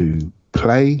need to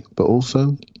play, but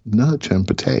also nurture and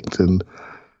protect. And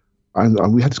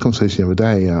we had this conversation the other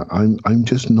day. I'm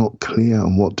just not clear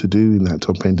on what to do in that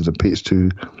top end of the pitch to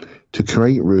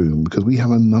create room, because we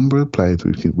have a number of players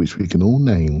which we can all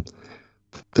name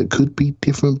that could be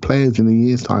different players in a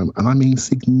year's time, and I mean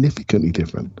significantly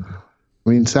different. I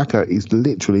mean, Saka is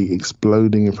literally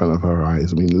exploding in front of our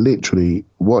eyes. I mean, literally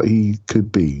what he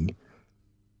could be,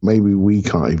 maybe we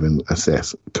can't even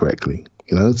assess correctly,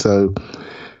 So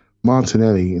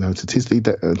Martinelli, statistically,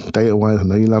 data-wise, I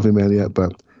know you love him, Elliot,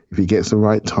 but if he gets the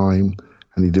right time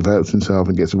and he develops himself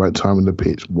and gets the right time on the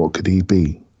pitch, what could he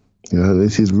be?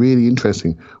 This is really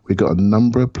interesting. We've got a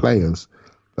number of players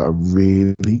that are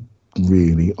really,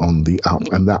 really on the up,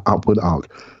 and that upward arc,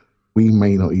 we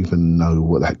may not even know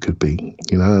what that could be,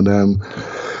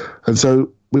 and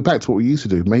so we're back to what we used to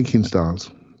do, making stars,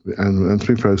 and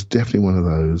Smith-Rowe is definitely one of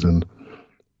those, and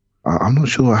I'm not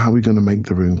sure how we're going to make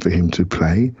the room for him to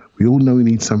play. We all know we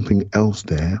need something else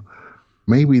there.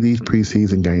 Maybe these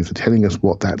pre-season games are telling us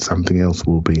what that something else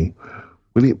will be.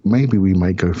 Maybe we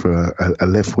might go for a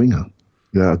left winger,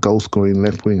 a goal-scoring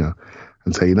left winger,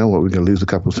 and say, you know what, we're going to lose a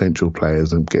couple of central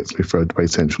players and get Smith Rowe to play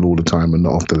central all the time and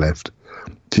not off the left.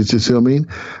 Do you see what I mean?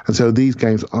 And so these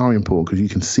games are important because you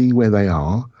can see where they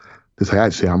are. To say,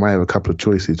 actually, I might have a couple of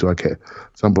choices. Do I get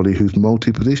somebody who's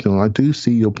multi-positional? And I do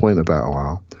see your point about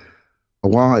Aouar.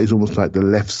 Aouar is almost like the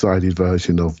left-sided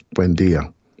version of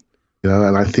Buendia.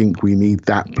 And I think we need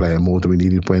that player more than we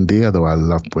needed Buendia, though I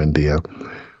love Buendia.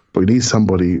 But we need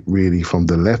somebody really from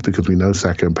the left because we know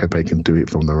Saka and Pepe can do it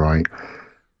from the right.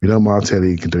 We know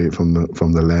Martelli can do it from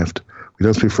the left. We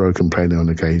know Smith Rowe can play there on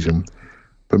occasion.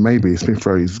 But maybe Smith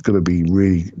Rowe is going to be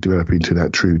really developing into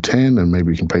that true 10, and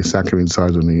maybe we can play Saka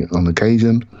inside on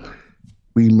occasion.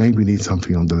 We maybe need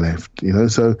something on the left,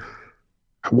 So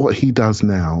what he does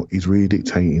now is really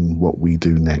dictating what we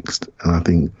do next. And I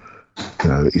think,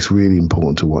 it's really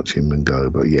important to watch him and go.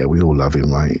 But yeah, we all love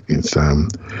him, right? It's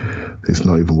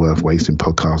not even worth wasting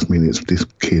podcast minutes. This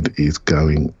kid is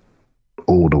going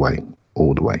all the way.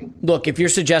 Look, if you're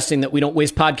suggesting that we don't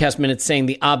waste podcast minutes saying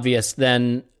the obvious,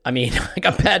 then I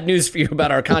got bad news for you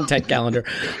about our content calendar.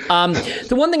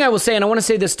 The one thing I will say, and I want to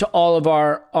say this to all of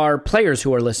our players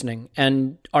who are listening,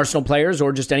 and Arsenal players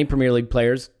or just any Premier League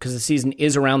players, because the season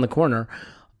is around the corner.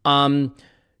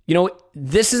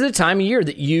 This is the time of year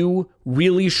that you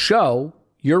really show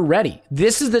you're ready.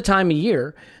 This is the time of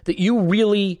year that you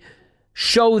really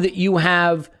show that you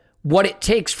have what it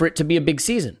takes for it to be a big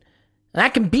season. And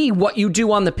that can be what you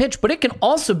do on the pitch, but it can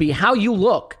also be how you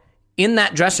look in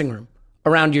that dressing room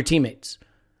around your teammates.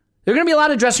 There are going to be a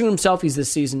lot of dressing room selfies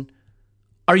this season.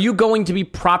 Are you going to be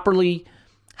properly,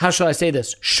 how shall I say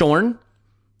this, shorn?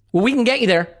 Well, we can get you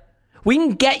there. We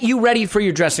can get you ready for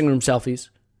your dressing room selfies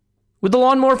with the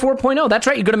Lawnmower 4.0. That's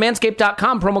right. You go to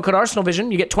manscaped.com, promo code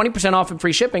ArsenalVision. You get 20% off and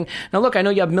free shipping. Now, look, I know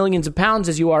you have millions of pounds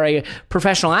as you are a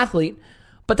professional athlete,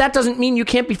 but that doesn't mean you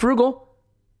can't be frugal.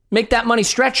 Make that money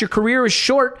stretch. Your career is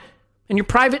short, and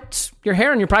your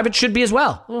hair and your private should be as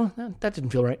well. Well, that didn't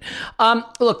feel right.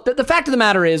 Look, the fact of the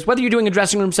matter is, whether you're doing a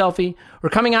dressing room selfie or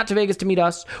coming out to Vegas to meet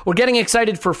us or getting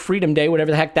excited for Freedom Day,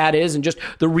 whatever the heck that is, and just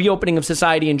the reopening of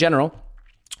society in general,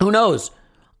 who knows?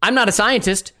 I'm not a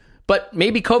scientist, but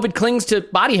maybe COVID clings to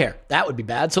body hair. That would be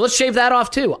bad. So let's shave that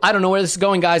off too. I don't know where this is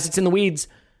going, guys. It's in the weeds.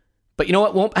 But you know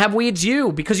what won't have weeds?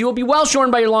 You, because you will be well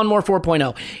shorn by your Lawnmower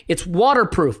 4.0. It's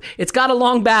waterproof. It's got a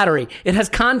long battery. It has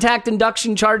contact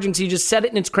induction charging, so you just set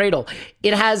it in its cradle.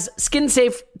 It has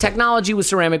skin-safe technology with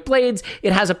ceramic blades.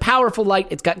 It has a powerful light.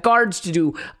 It's got guards to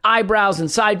do eyebrows and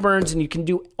sideburns, and you can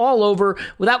do all over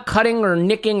without cutting or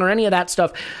nicking or any of that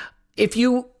stuff. If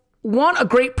you want a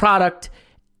great product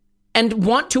and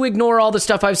want to ignore all the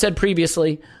stuff I've said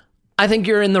previously, I think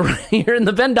you're in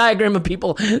the Venn diagram of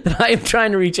people that I am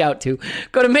trying to reach out to.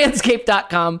 Go to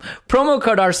manscaped.com, promo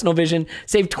code ArsenalVision,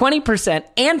 save 20%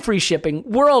 and free shipping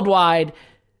worldwide.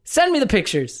 Send me the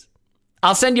pictures.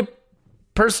 I'll send you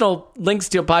personal links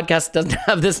to a podcast that doesn't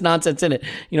have this nonsense in it.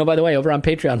 By the way, over on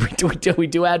Patreon, we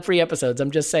do ad-free episodes. I'm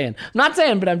just saying. I'm not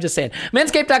saying, but I'm just saying.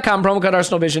 Manscaped.com, promo code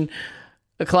ArsenalVision.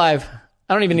 Clive,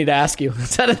 I don't even need to ask you.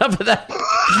 Set it up for that.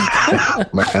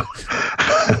 Man,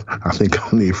 I think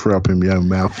I need to throw up in my own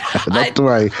mouth. That's the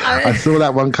way. I saw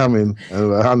that one coming,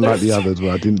 unlike the others, but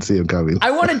I didn't see him coming.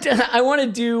 I want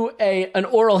to do an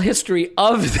oral history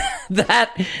of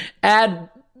that ad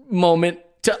moment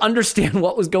to understand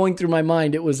what was going through my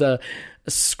mind. It was a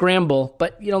scramble,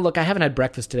 but look, I haven't had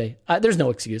breakfast today. There's no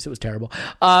excuse. It was terrible.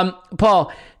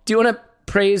 Paul, do you want to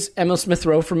praise Emil Smith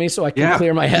Rowe for me so I can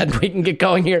clear my head? We can get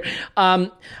going here.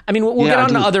 We'll get on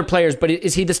to other players, but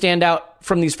is he the standout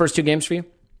from these first two games for you?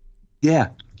 Yeah,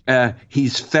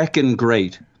 he's feckin'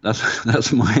 great.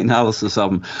 That's my analysis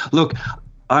of him. Look,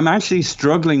 I'm actually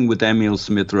struggling with Emil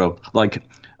Smith Rowe.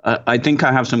 I think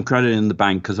I have some credit in the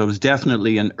bank because I was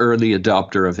definitely an early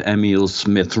adopter of Emil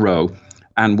Smith Rowe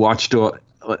and watched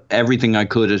everything I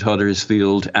could at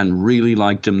Huddersfield and really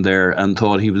liked him there and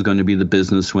thought he was going to be the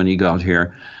business when he got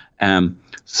here.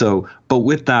 But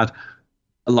with that,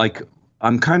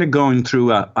 I'm kind of going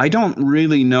through I don't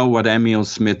really know what Emil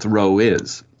Smith Rowe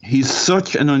is. He's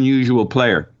such an unusual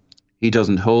player. He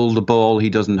doesn't hold the ball. He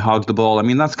doesn't hog the ball.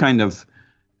 That's kind of,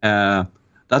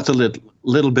 that's a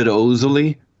little bit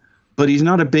Ozily, but he's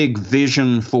not a big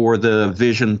vision for the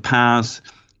vision pass.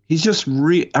 He's just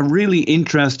a really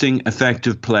interesting,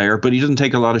 effective player, but he doesn't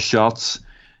take a lot of shots.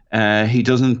 He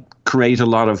doesn't create a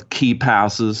lot of key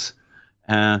passes.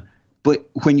 But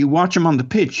when you watch him on the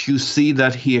pitch, you see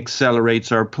that he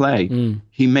accelerates our play.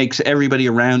 He makes everybody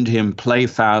around him play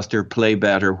faster, play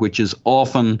better, which is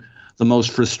often the most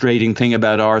frustrating thing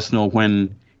about Arsenal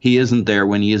when he isn't there,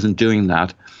 when he isn't doing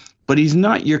that. But he's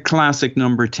not your classic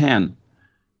number 10.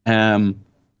 And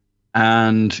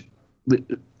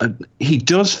he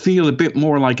does feel a bit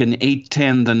more like an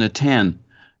 8-10 than a 10.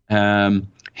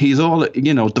 He's all,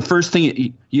 the first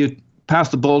thing you pass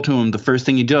the ball to him, the first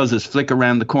thing he does is flick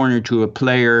around the corner to a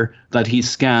player that he's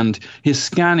scanned. His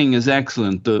scanning is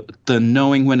excellent. The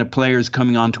knowing when a player is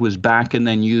coming onto his back and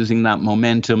then using that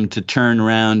momentum to turn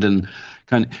around and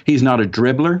he's not a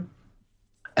dribbler.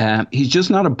 He's just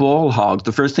not a ball hog.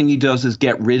 The first thing he does is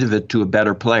get rid of it to a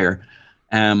better player,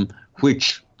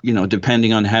 which,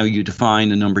 depending on how you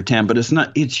define a number 10, but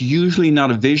it's usually not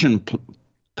a vision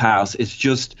pass. It's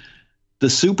just the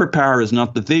superpower is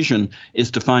not the vision, is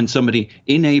to find somebody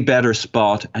in a better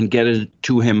spot and get it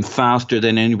to him faster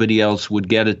than anybody else would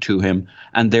get it to him.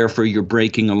 And therefore you're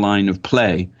breaking a line of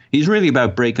play. He's really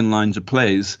about breaking lines of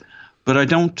plays, but I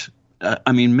don't,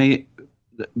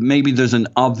 maybe there's an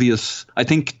obvious, I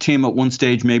think Tim at one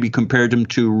stage maybe compared him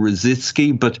to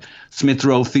Rosicky, but Smith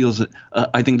Rowe feels,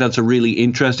 I think that's a really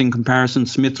interesting comparison.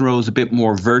 Smith Rowe is a bit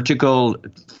more vertical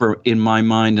in my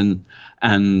mind,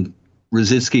 and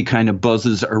Rosicky kind of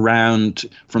buzzes around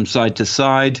from side to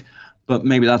side, but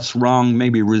maybe that's wrong.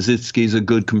 Maybe Rosicky's a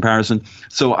good comparison.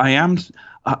 So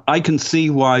I can see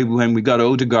why when we got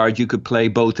Odegaard, you could play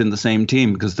both in the same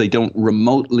team, because they don't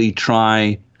remotely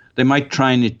try. They might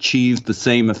try and achieve the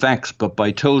same effects, but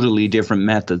by totally different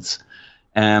methods.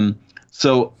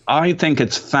 So I think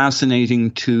it's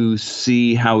fascinating to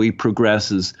see how he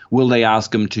progresses. Will they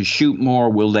ask him to shoot more?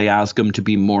 Will they ask him to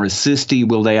be more assisty?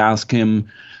 Will they ask him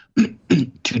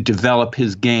to develop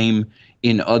his game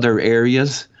in other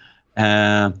areas?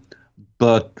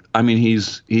 But I mean,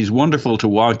 he's wonderful to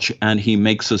watch, and he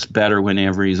makes us better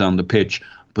whenever he's on the pitch.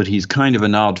 But he's kind of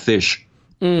an odd fish.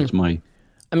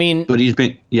 But he's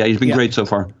been great so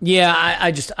far. Yeah,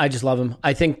 I just love him.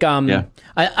 I think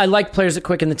I like players that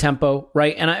quicken the tempo,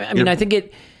 right? And I think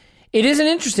it is an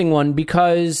interesting one,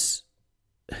 because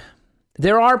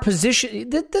there are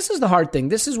positions. This is the hard thing.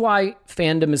 This is why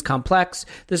fandom is complex.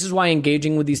 This is why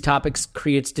engaging with these topics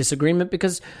creates disagreement,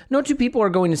 because no two people are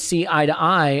going to see eye to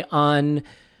eye on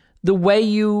the way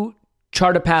you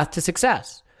chart a path to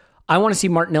success. I want to see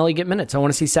Martinelli get minutes. I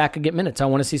want to see Saka get minutes. I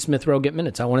want to see Smith Rowe get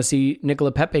minutes. I want to see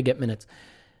Nicola Pepe get minutes.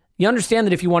 You understand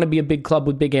that if you want to be a big club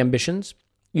with big ambitions,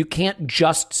 you can't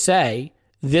just say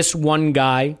this one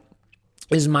guy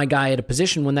is my guy at a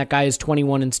position when that guy is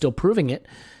 21 and still proving it.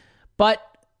 But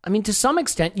I mean, to some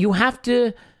extent, I think you have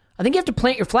to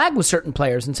plant your flag with certain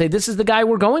players and say, this is the guy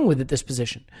we're going with at this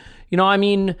position.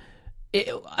 Unless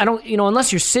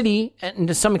you're City and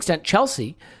to some extent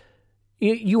Chelsea,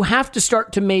 you have to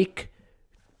start to make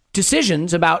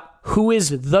decisions about who is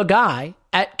the guy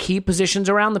at key positions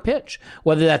around the pitch,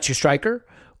 whether that's your striker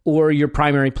or your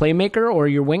primary playmaker or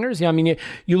your wingers.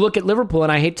 You look at Liverpool,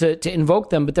 and I hate to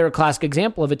invoke them, but they're a classic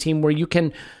example of a team where you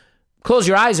can close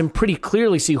your eyes and pretty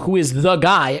clearly see who is the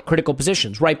guy at critical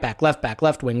positions: right back,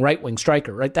 left wing, right wing,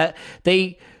 striker. Right, that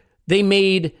they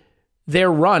made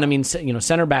their run.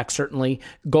 Center back certainly,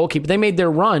 goalkeeper. They made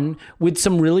their run with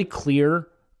some really clear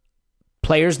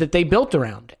players that they built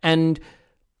around. And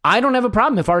I don't have a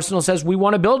problem if Arsenal says we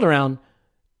want to build around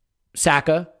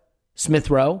Saka,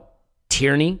 Smith Rowe,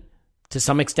 Tierney, to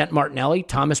some extent Martinelli,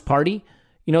 Thomas Partey.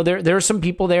 There are some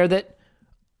people there that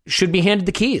should be handed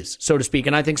the keys, so to speak.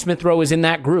 And I think Smith Rowe is in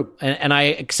that group. And I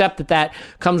accept that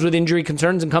comes with injury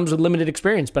concerns and comes with limited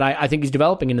experience, but I think he's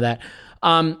developing into that.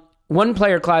 One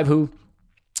player, Clive, who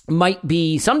might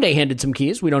be someday handed some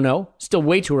keys, we don't know, still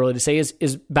way too early to say,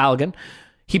 is Balogun.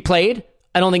 He played.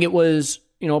 I don't think it was,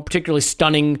 a particularly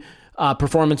stunning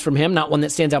performance from him, not one that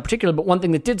stands out particularly, but one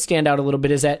thing that did stand out a little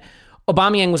bit is that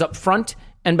Aubameyang was up front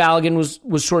and Balogun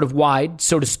was sort of wide,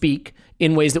 so to speak,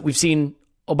 in ways that we've seen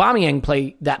Aubameyang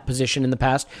play that position in the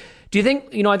past. Do you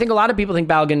think, I think a lot of people think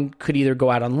Balogun could either go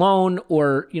out on loan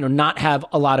or, not have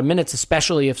a lot of minutes,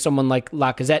 especially if someone like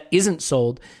Lacazette isn't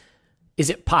sold. Is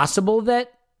it possible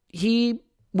that he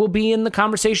will be in the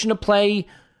conversation to play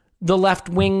the left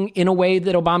wing in a way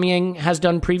that Aubameyang has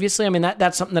done previously?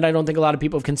 That's something that I don't think a lot of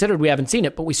people have considered. We haven't seen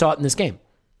it, but we saw it in this game.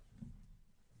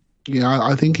 Yeah,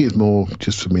 I think it's more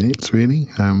just for minutes, really.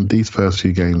 These first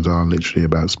few games are literally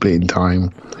about splitting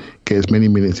time, get as many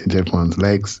minutes into everyone's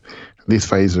legs. This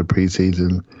phase of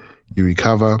pre-season, you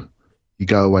recover, you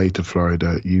go away to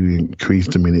Florida, you increase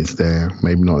the minutes there,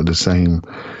 maybe not at the same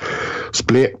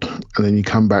split, and then you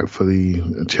come back for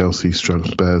the Chelsea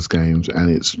Spurs games, and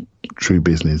it's true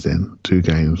business then. 2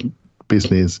 games,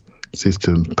 business,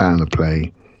 systems, pattern of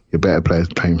play, your better players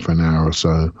playing for an hour or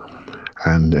so,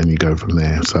 and you go from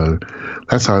there. So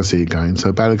that's how I see it going.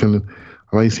 So Balogun,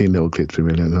 I've only seen little clips of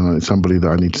it, and it's somebody that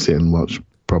I need to sit and watch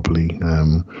properly,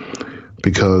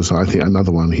 because I think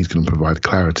another one, he's going to provide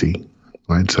clarity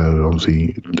right? So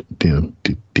obviously,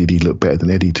 did he look better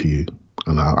than Eddie to you?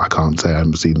 And I can't say I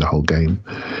haven't seen the whole game.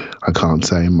 I can't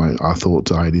say our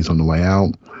thoughts are Eddie's on the way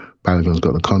out. Balogun's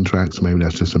got the contract, so maybe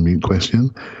that's just a mute question.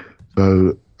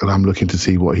 So, and I'm looking to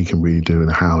see what he can really do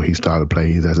and how he started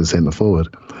playing as a centre forward.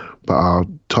 But our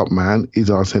top man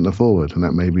is our centre forward, and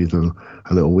that may be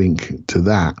a little wink to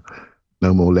that.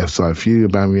 No more left side for you,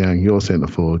 Aubameyang, you're centre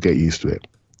forward, get used to it.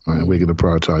 Right? We're going to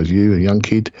prioritise you, a young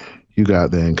kid. You go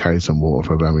out there and carry some water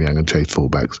for Aubameyang and chase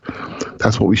fullbacks.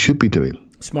 That's what we should be doing.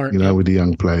 Smart. With the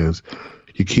young players.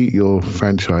 You keep your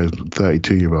franchise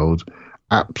 32-year-olds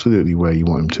absolutely where you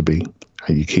want him to be.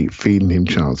 And you keep feeding him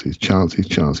chances,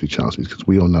 because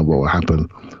we all know what will happen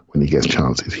when he gets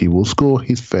chances. He will score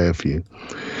his fair few.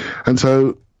 And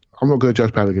so I'm not going to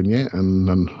judge Balogun yet,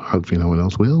 and hopefully no one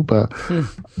else will, but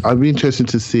I'd be interested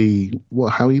to see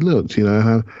how he looks,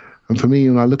 And for me,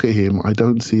 when I look at him, I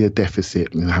don't see a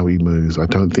deficit in how he moves. I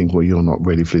don't think, you're not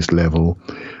ready for this level.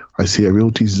 I see a real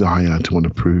desire to want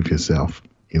to prove yourself,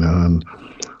 and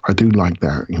I do like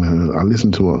that. I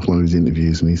listened to one of his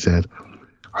interviews, and he said,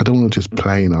 I don't want to just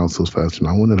play in Arsenal's first team.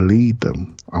 I want to lead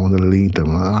them. And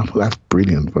I thought that's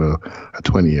brilliant for a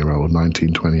 20-year-old,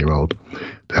 19, 20-year-old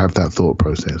to have that thought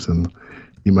process. And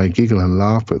you may giggle and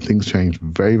laugh, but things change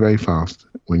very, very fast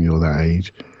when you're that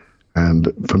age.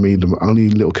 And for me, the only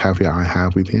little caveat I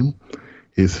have with him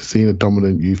is seeing a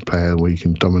dominant youth player where you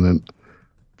can dominate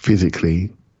physically.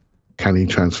 Can he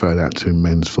transfer that to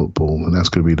men's football? And that's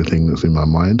going to be the thing that's in my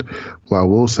mind. Well, I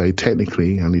will say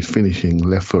technically, and he's finishing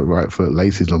left foot, right foot,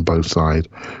 laces on both sides,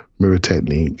 mirror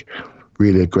technique,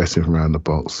 really aggressive around the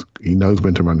box. He knows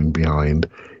when to run in behind.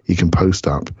 He can post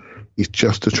up. It's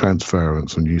just a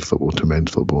transference from youth football to men's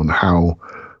football and how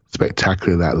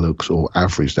spectacular that looks or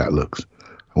average that looks.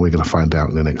 And we're going to find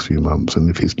out in the next few months. And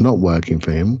if it's not working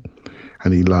for him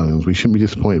and he loans, we shouldn't be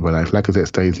disappointed by that. If Lacazette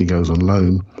stays, he goes on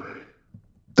loan.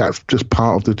 That's just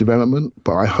part of the development,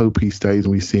 but I hope he stays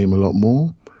and we see him a lot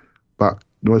more. But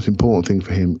the most important thing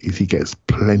for him is he gets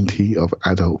plenty of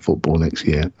adult football next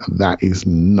year. And that is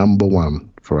number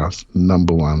one for us,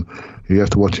 number one. If you have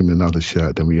to watch him in another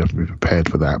shirt, then we have to be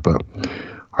prepared for that. But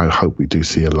I hope we do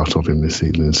see a lot of him this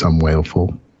season in some way or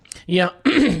form. Yeah,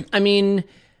 I mean,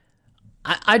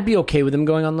 I'd be okay with him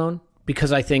going on loan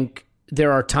because I think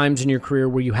there are times in your career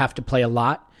where you have to play a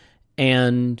lot.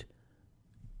 And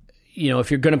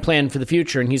if you're going to plan for the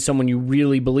future and he's someone you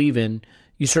really believe in,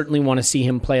 you certainly want to see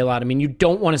him play a lot. I mean, you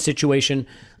don't want a situation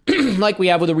like we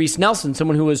have with a Reece Nelson,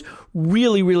 someone who was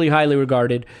really, really highly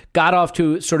regarded, got off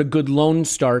to sort of good loan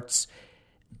starts,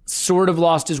 sort of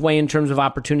lost his way in terms of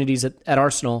opportunities at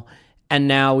Arsenal, and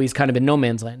now he's kind of in no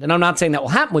man's land. And I'm not saying that will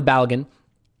happen with Balogun,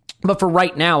 but for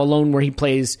right now, a loan where he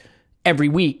plays every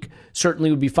week certainly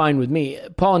would be fine with me.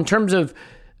 Paul, in terms of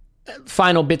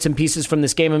final bits and pieces from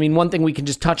this game, I mean, one thing we can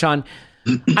just touch on,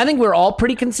 I think we're all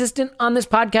pretty consistent on this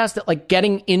podcast that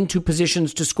getting into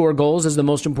positions to score goals is the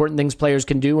most important things players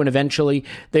can do, and eventually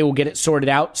they will get it sorted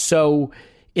out. So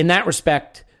in that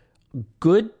respect,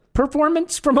 good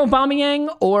performance from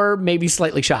Aubameyang, or maybe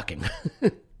slightly shocking?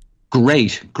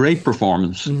 Great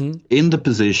performance in the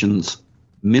positions,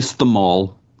 missed them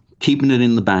all, keeping it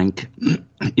in the bank.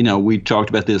 We talked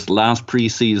about this last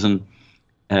preseason.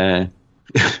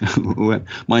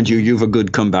 Mind you, you've a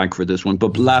good comeback for this one,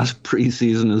 but last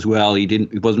preseason as well, he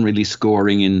wasn't really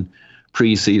scoring in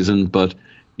preseason, but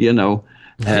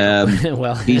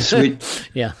well, he switched.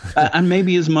 Yeah, and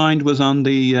maybe his mind was on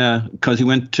the because he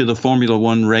went to the Formula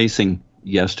One racing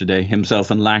yesterday himself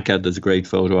and Laka. There's a great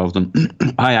photo of them.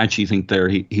 I actually think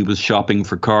he was shopping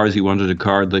for cars. He wanted a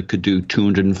car that could do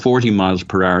 240 miles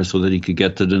per hour so that he could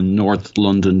get to the North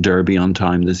London Derby on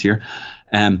time this year.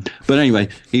 But anyway,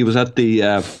 he was at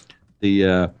the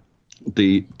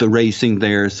racing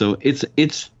there. So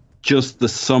it's just the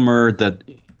summer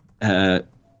that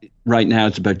right now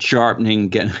it's about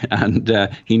sharpening,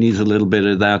 and he needs a little bit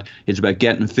of that. It's about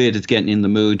getting fit. It's getting in the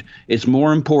mood. It's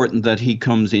more important that he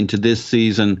comes into this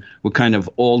season with kind of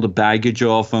all the baggage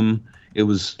off him. It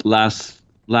was last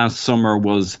summer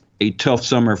was a tough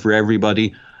summer for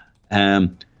everybody.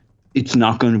 It's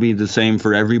not going to be the same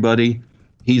for everybody.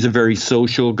 He's a very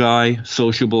sociable guy,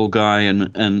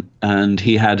 and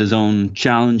he had his own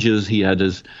challenges. He had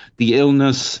the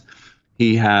illness.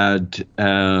 He had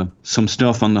some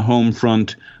stuff on the home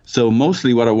front. So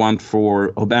mostly what I want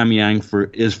for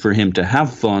Aubameyang is for him to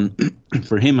have fun,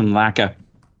 for him and Laka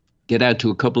get out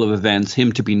to a couple of events,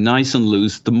 him to be nice and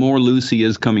loose. The more loose he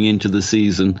is coming into the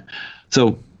season.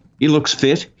 So he looks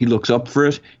fit. He looks up for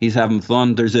it. He's having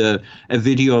fun. There's a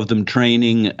video of them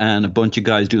training and a bunch of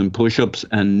guys doing push-ups,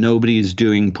 and nobody is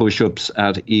doing push-ups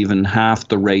at even half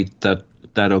the rate that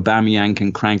that Aubameyang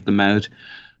can crank them out.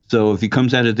 So if he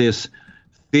comes out of this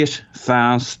fit,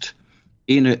 fast,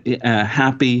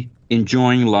 happy,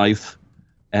 enjoying life,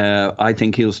 I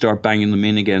think he'll start banging them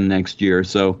in again next year.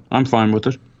 So I'm fine with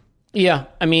it. Yeah,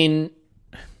 I mean,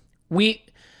 we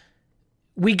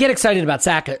get excited about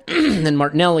Saka and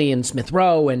Martinelli and Smith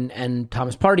Rowe and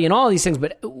Thomas Partey and all these things,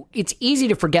 but it's easy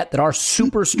to forget that our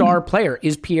superstar player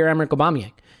is Pierre-Emerick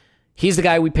Aubameyang. He's the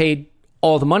guy we paid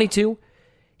all the money to.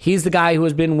 He's the guy who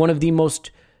has been one of the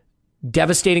most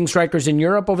devastating strikers in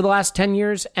Europe over the last 10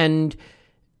 years, and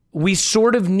we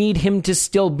sort of need him to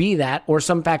still be that, or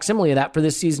some facsimile of that, for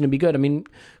this season to be good. I mean,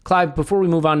 Clive, before we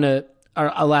move on to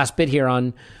our last bit here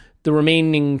on the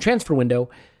remaining transfer window,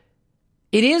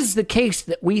 it is the case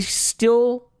that we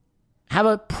still have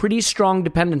a pretty strong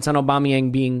dependence on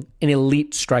Aubameyang being an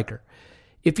elite striker.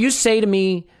 If you say to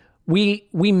me, we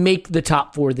make the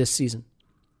top 4 this season,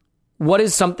 what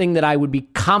is something that I would be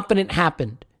confident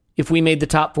happened if we made the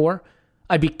top 4?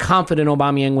 I'd be confident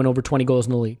Aubameyang went over 20 goals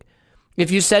in the league.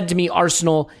 If you said to me,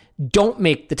 Arsenal don't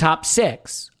make the top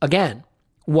 6, again,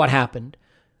 what happened?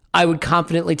 I would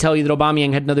confidently tell you that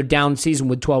Aubameyang had another down season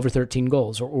with 12 or 13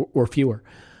 goals or fewer.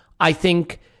 I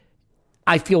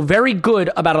feel very good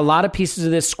about a lot of pieces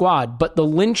of this squad, but the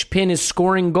linchpin is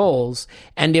scoring goals,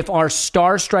 and if our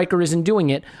star striker isn't doing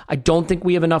it, I don't think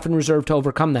we have enough in reserve to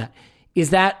overcome that.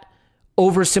 Is that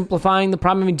oversimplifying the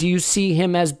problem? I mean, do you see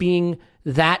him as being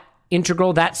that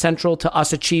integral, that central to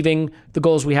us achieving the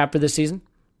goals we have for this season?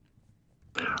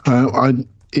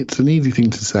 It's an easy thing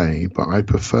to say, but I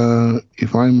prefer,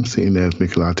 if I'm sitting there as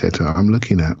Mikel Arteta, I'm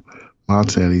looking at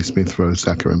Martinelli, Smith Rowe,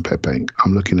 Saka and Pepe.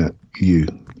 I'm looking at you,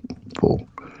 Paul,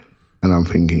 and I'm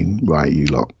thinking, right, you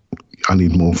lot, I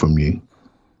need more from you.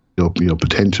 Your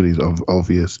potential is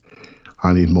obvious.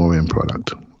 I need more end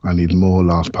product. I need more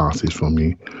last passes from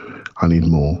you. I need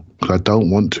more, because I don't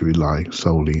want to rely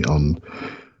solely on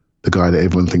the guy that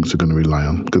everyone thinks we're going to rely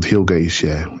on, because he'll get his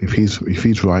share. If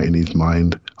he's right in his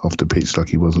mind off the pitch like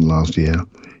he wasn't last year,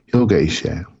 he'll get his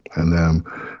share. And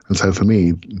so for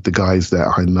me, the guys that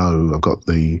I know have got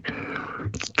the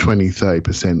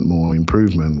 20-30% more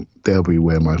improvement, they'll be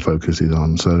where my focus is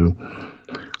on. So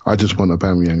I just want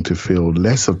Aubameyang to feel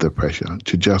less of the pressure,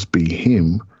 to just be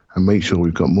him, and make sure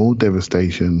we've got more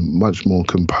devastation, much more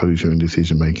composure and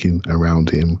decision-making around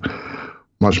him,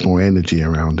 much more energy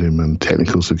around him and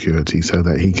technical security, so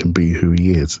that he can be who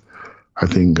he is. I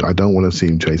don't want to see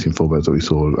him chasing fullbacks that we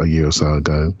saw a year or so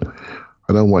ago.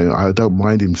 I don't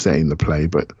mind him setting the play,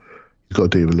 but he's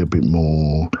got to do a little bit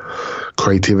more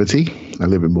creativity, a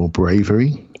little bit more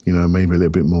bravery, maybe a little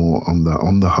bit more on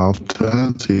the half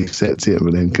turn, so he sets it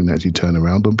and then can actually turn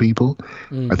around on people.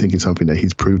 I think it's something that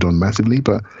he's proved on massively,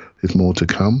 but there's more to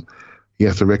come. He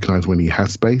has to recognise when he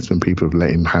has space, when people have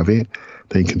let him have it,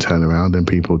 then he can turn around and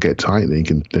people get tight, then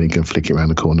he can flick it around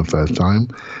the corner first time.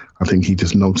 I think he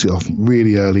just knocks it off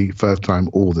really early, first time,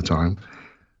 all the time.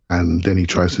 And then he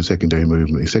tries the secondary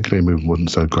movement. His secondary movement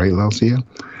wasn't so great last year.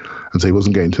 And so he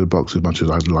wasn't getting to the box as much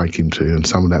as I'd like him to. And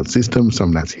some of that's system, some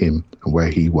of that's him and where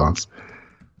he was.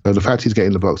 So the fact he's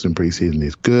getting the box in pre-season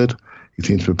is good. He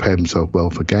seems to prepare himself well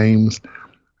for games.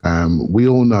 We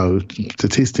all know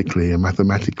statistically and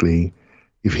mathematically,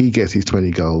 if he gets his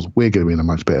 20 goals, we're going to be in a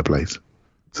much better place.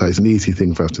 So it's an easy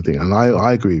thing for us to think. And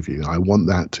I agree with you. I want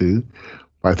that too.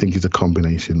 But I think it's a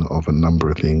combination of a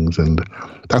number of things. And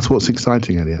that's what's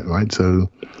exciting, Elliot, right? So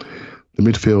the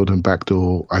midfield and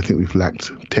backdoor, I think we've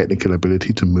lacked technical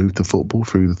ability to move the football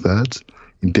through the thirds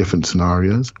in different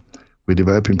scenarios. We're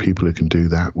developing people who can do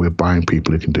that. We're buying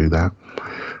people who can do that.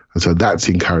 And so that's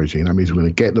encouraging. That means we're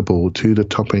going to get the ball to the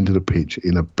top end of the pitch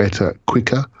in a better,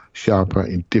 quicker, sharper,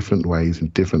 in different ways, in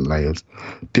different layers,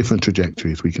 different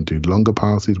trajectories. We can do longer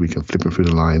passes. We can flip it through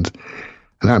the lines.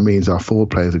 And that means our forward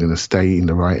players are going to stay in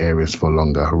the right areas for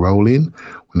longer. Roll in.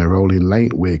 When they roll in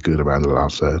late, we're good around the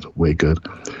last third. We're good.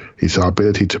 It's our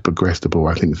ability to progress the ball,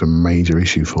 I think, is a major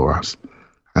issue for us.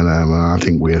 And I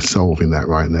think we're solving that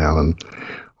right now. And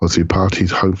obviously,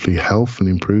 Partey's hopefully health and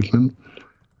improvement.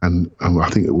 And I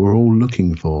think we're all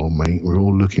looking for, mate, we're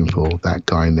all looking for that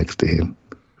guy next to him.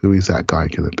 Who is that guy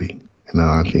going to be?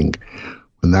 I think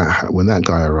when that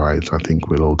guy arrives, I think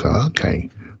we'll all go, okay,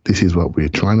 this is what we're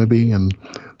trying to be, and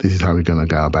this is how we're going to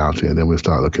go about it. And then we'll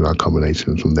start looking at our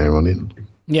combinations from there on in.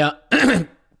 Yeah.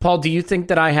 Paul, do you think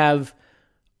that I have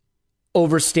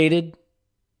overstated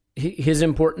his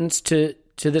importance to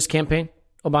this campaign,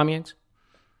 Aubameyang's?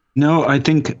 No, I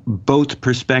think both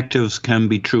perspectives can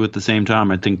be true at the same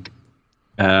time. I think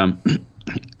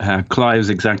Clive's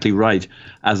exactly right.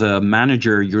 As a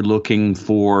manager, you're looking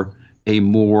for a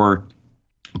more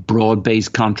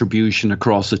broad-based contribution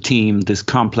across a team, this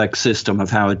complex system of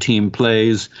how a team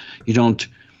plays.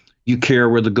 You care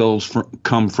where the goals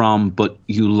come from, but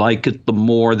you like it the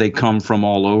more they come from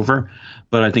all over.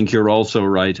 But I think you're also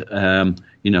right.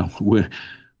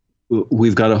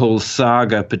 We've got a whole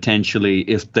saga potentially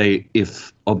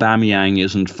if Aubameyang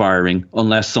isn't firing,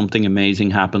 unless something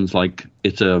amazing happens, like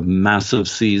it's a massive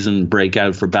season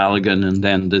breakout for Balogun, and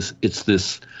then it's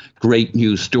this great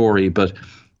new story. But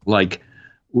like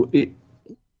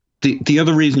the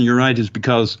other reason you're right is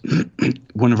because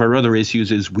one of our other issues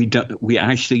is we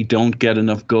actually don't get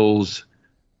enough goals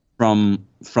from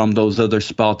those other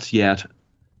spots yet.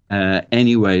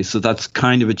 Anyway, so that's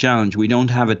kind of a challenge. We don't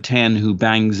have a 10 who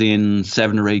bangs in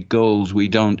 7 or 8 goals. We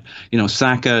don't,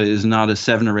 Saka is not a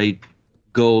 7 or 8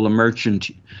 goal merchant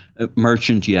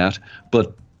yet,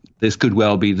 but this could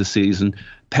well be the season.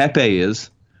 Pepe is,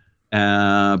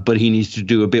 but he needs to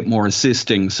do a bit more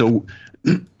assisting. So,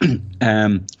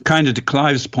 kind of to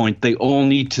Clive's point, they all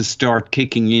need to start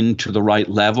kicking into the right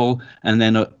level, and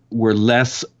then we're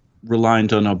less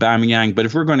reliant on Aubameyang. But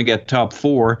if we're going to get top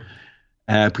 4,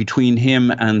 between him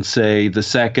and, say, the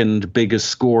second biggest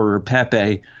scorer,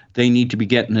 Pepe, they need to be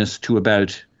getting us to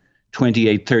about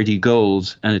 28, 30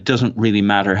 goals. And it doesn't really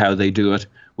matter how they do it,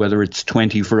 whether it's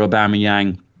 20 for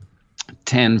Aubameyang,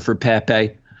 10 for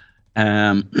Pepe.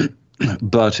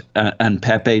 But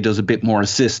Pepe does a bit more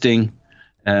assisting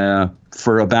for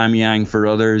Aubameyang, for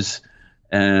others.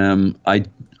 I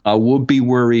would be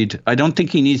worried. I don't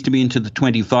think he needs to be into the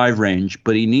 25 range,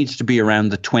 but he needs to be around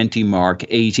the 20 mark,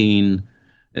 18.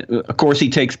 Of course, he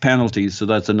takes penalties, so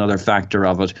that's another factor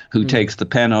of it. Who takes the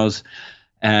penos?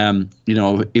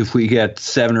 If we get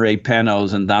 7 or 8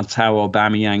 penos, and that's how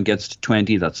Aubameyang gets to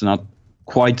 20, that's not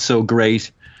quite so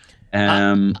great.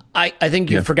 I think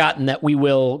you've forgotten that we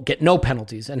will get no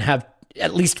penalties and have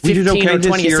at least 15 or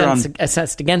 20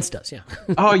 assessed against us. Yeah.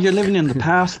 Oh, you're living in the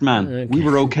past, man. Okay. We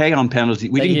were okay on penalties.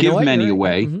 We didn't give many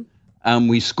away. Mm-hmm.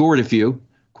 We scored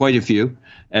quite a few.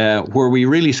 Where we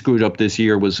really screwed up this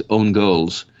year was own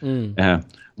goals. We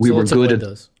were good at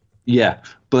those. Yeah,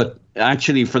 but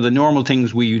actually, for the normal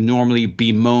things we normally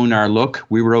bemoan our luck,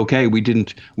 we were okay.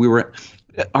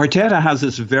 Arteta has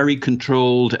this very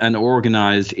controlled and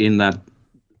organized in that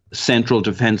central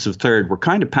defensive third. We're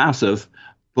kind of passive,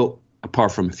 but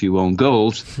apart from a few own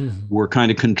goals, we're kind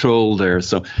of controlled there.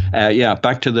 So,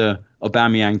 back to the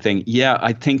Aubameyang thing. Yeah,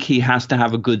 I think he has to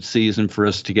have a good season for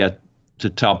us to get to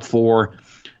top 4.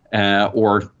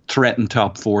 Or threaten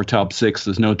top 4, top 6.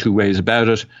 There's no two ways about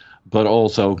it. But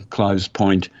also, Clive's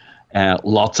point,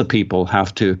 lots of people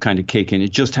have to kind of kick in.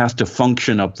 It just has to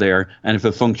function up there. And if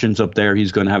it functions up there,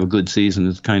 he's going to have a good season.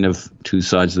 It's kind of two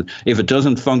sides. If it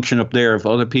doesn't function up there, if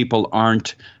other people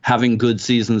aren't having good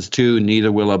seasons too, neither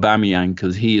will Aubameyang,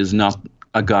 because he is not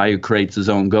a guy who creates his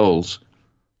own goals.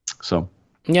 So,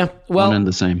 yeah, well, one and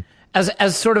the same.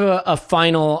 As sort of a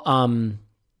final...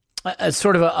 As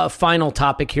sort of a final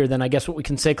topic here, then I guess what we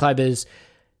can say, Clive, is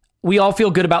we all feel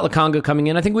good about Lokonga coming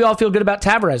in. I think we all feel good about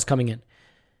Tavares coming in.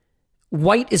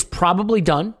 White is probably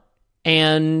done.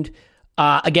 And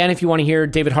again, if you want to hear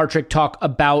David Hartrick talk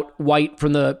about White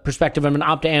from the perspective of an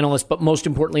Opta analyst, but most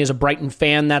importantly as a Brighton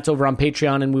fan, that's over on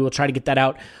Patreon, and we will try to get that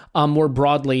out more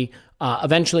broadly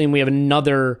eventually. And we have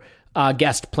another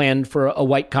guest planned for a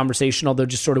White conversation, although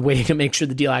just sort of waiting to make sure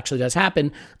the deal actually does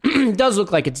happen. It does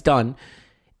look like it's done.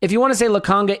 If you want to say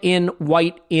Lokonga in,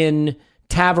 White in,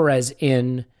 Tavares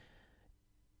in,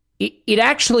 it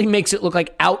actually makes it look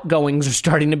like outgoings are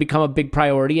starting to become a big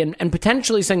priority and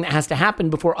potentially something that has to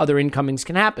happen before other incomings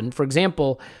can happen. For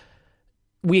example,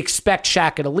 we expect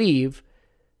Xhaka to leave,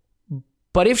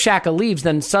 but if Xhaka leaves,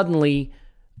 then suddenly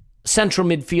central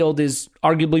midfield is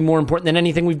arguably more important than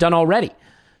anything we've done already.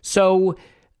 So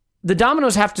the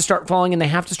dominoes have to start falling, and they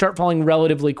have to start falling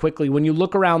relatively quickly. When you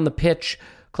look around the pitch,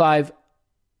 Clive,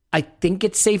 I think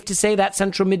it's safe to say that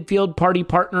central midfield party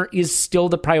partner is still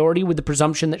the priority, with the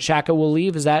presumption that Xhaka will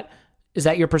leave. Is that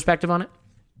your perspective on it?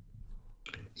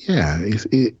 Yeah,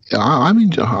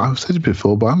 I've said it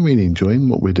before, but I'm really enjoying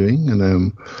what we're doing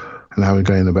and how we're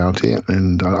going about it.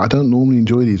 And I don't normally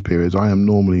enjoy these periods. I am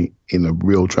normally in a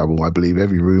real trouble. I believe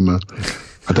every rumour.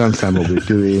 I don't understand what we're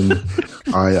doing.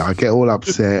 I get all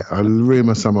upset. I ruin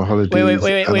my summer holidays.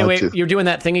 Wait. You're doing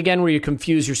that thing again where you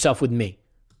confuse yourself with me.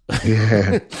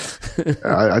 Yeah,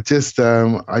 I just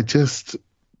don't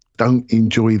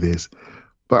enjoy this.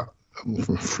 But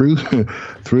through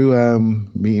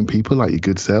meeting people like your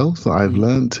good selves, I've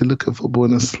learned to look at football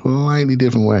in a slightly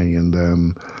different way, and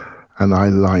I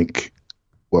like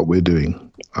what we're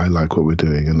doing.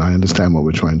 And I understand what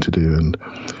we're trying to do. And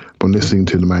from listening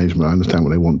to the management, I understand what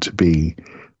they want to be.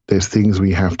 There's things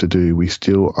we have to do. We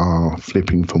still are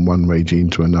flipping from one regime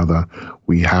to another.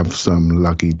 We have some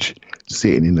luggage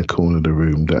sitting in the corner of the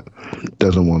room that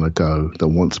doesn't want to go, that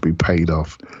wants to be paid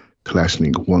off.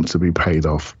 Kalashnik wants to be paid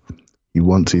off. He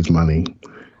wants his money.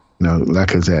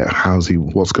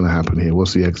 Lacazette, what's going to happen here?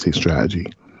 What's the exit strategy?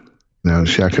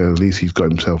 Xhaka, at least he's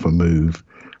got himself a move,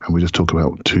 and we just talk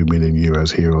about 2 million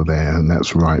euros here or there, and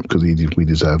that's right because we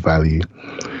deserve value.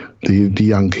 The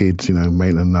young kids,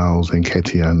 Maitland-Niles,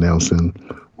 Nketiah, Nelson,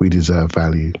 we deserve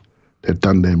value. They've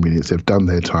done their minutes, they've done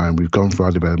their time. We've gone for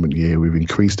our development year, we've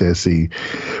increased we've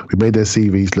made their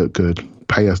CVs look good.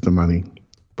 Pay us the money.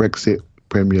 Brexit,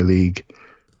 Premier League,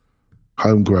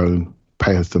 homegrown,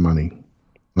 pay us the money.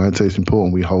 And I'd say it's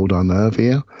important we hold our nerve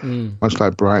here, much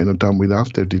like Brighton have done with us.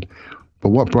 But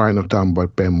what Brighton have done by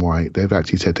Ben White, they've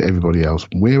actually said to everybody else,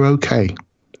 we're okay.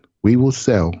 We will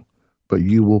sell, but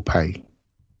you will pay.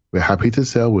 We're happy to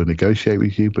sell, we'll negotiate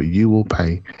with you, but you will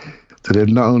pay. So they've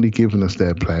not only given us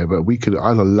their player, but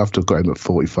I'd love to have got him at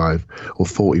 45 or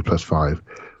 40 plus 5.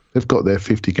 They've got their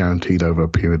 50 guaranteed over a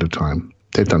period of time.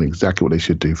 They've done exactly what they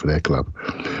should do for their club.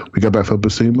 We go back for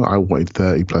Basuma, I wanted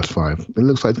 30 plus 5. It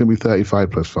looks like it's going to be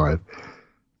 35 plus 5.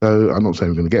 So I'm not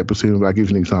saying we're going to get Basuma, but I'll give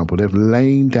you an example. They've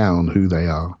laid down who they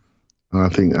are. And I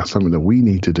think that's something that we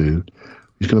need to do.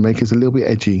 It's going to make us a little bit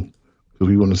edgy because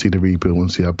we want to see the rebuild, we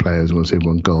want to see our players, we want to see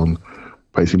everyone gone.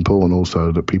 But it's important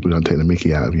also that people don't take the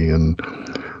mickey out of you. And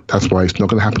that's why it's not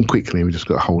going to happen quickly. We just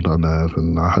got to hold our nerve.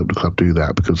 And I hope the club do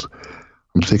that because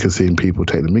I'm sick of seeing people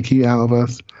take the mickey out of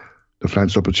us. The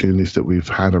financial opportunities that we've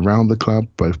had around the club,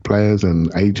 both players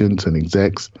and agents and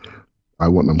execs, I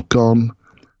want them gone.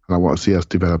 And I want to see us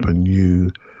develop a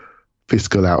new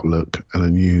fiscal outlook and a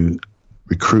new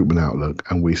recruitment outlook.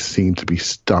 And we seem to be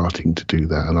starting to do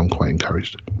that. And I'm quite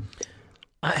encouraged.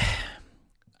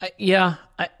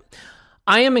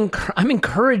 I'm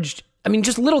encouraged. I mean,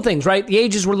 just little things, right? The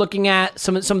ages we're looking at,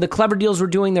 some of the clever deals we're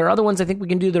doing. There are other ones I think we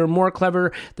can do that are more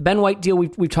clever. The Ben White deal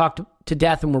we've talked to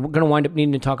death, and we're going to wind up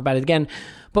needing to talk about it again.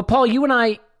 But Paul, you and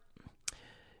I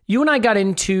got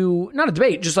into not a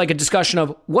debate, just like a discussion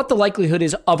of what the likelihood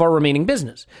is of our remaining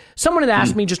business. Someone had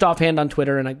asked me just offhand on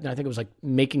Twitter, and I think it was like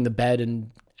making the bed and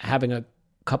having a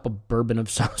cup of bourbon of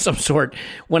some sort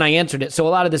when I answered it. So a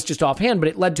lot of this just offhand, but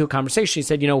it led to a conversation. He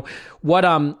said,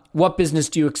 what business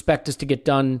do you expect us to get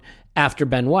done after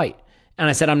Ben White? And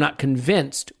I said, I'm not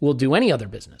convinced we'll do any other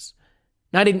business.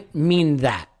 Now, I didn't mean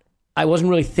that. I wasn't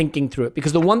really thinking through it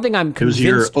because the one thing I'm convinced...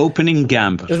 It was your opening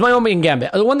gambit. It was my opening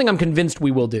gambit. The one thing I'm convinced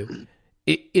we will do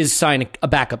is sign a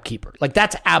backup keeper. Like,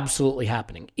 that's absolutely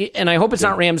happening. And I hope it's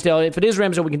not Ramsdale. If it is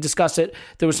Ramsdale, we can discuss it.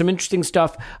 There was some interesting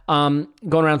stuff going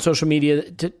around social media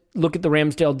to look at the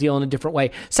Ramsdale deal in a different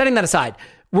way. Setting that aside,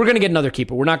 we're going to get another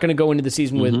keeper. We're not going to go into the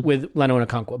season with Leno and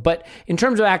Okonkwo. But in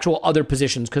terms of actual other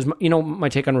positions, because my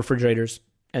take on refrigerators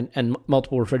and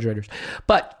multiple refrigerators.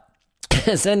 But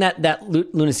setting that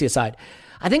lunacy aside,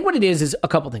 I think what it is a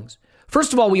couple things.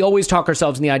 First of all, we always talk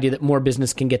ourselves in the idea that more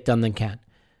business can get done than can.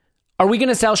 Are we going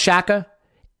to sell Xhaka,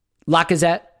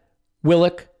 Lacazette,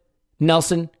 Willock,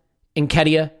 Nelson,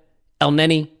 Nketiah,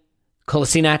 Elneny,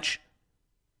 Kolasinac?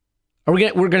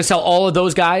 We're going to sell all of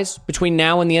those guys between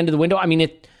now and the end of the window? I mean,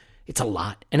 it's a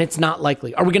lot, and it's not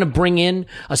likely. Are we going to bring in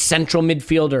a central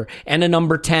midfielder and a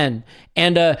number 10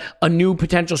 and a new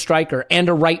potential striker and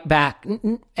a right back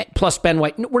plus Ben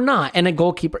White? No, we're not. And a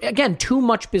goalkeeper. Again, too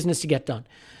much business to get done.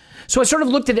 So I sort of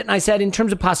looked at it and I said, in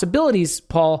terms of possibilities,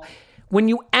 Paul, when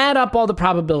you add up all the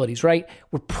probabilities, right,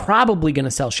 we're probably going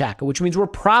to sell Xhaka, which means we're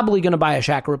probably going to buy a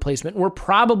Xhaka replacement. We're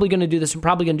probably going to do this and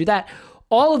probably going to do that.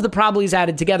 All of the probablys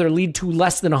added together lead to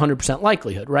less than 100%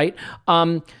 likelihood, right?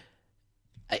 And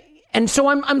so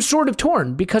I'm sort of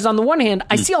torn because on the one hand,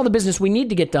 I see all the business we need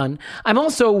to get done. I'm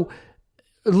also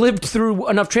lived through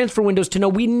enough transfer windows to know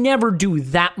we never do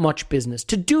that much business.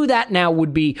 To do that now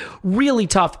would be really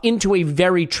tough into a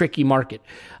very tricky market.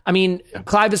 I mean,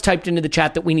 Clive has typed into the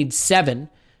chat that we need 7,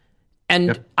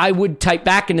 and I would type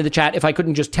back into the chat if I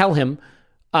couldn't just tell him,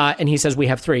 and he says we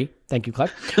have 3. Thank you,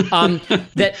 Clive.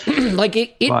 That like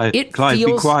it Clive,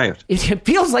 feels, be quiet. It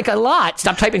feels like a lot.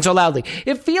 Stop typing so loudly.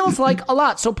 It feels like a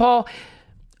lot. So, Paul,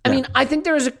 I mean, I think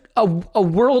there is a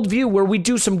worldview where we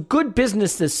do some good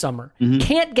business this summer.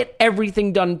 Can't get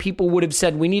everything done people would have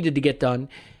said we needed to get done.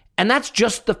 And that's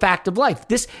just the fact of life.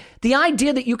 The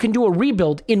idea that you can do a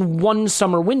rebuild in one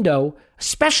summer window,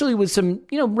 especially with some,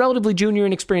 relatively junior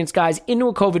and experienced guys into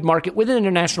a COVID market with an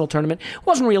international tournament,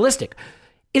 wasn't realistic.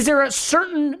 Is there a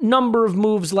certain number of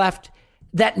moves left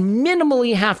that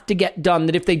minimally have to get done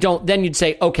that if they don't, then you'd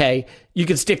say, okay, you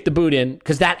can stick the boot in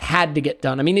because that had to get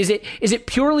done? I mean, is it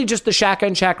purely just the Xhaka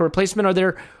and Xhaka replacement?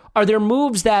 Are there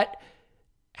moves that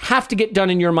have to get done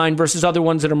in your mind versus other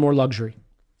ones that are more luxury?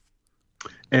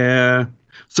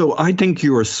 So I think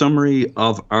your summary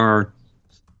of our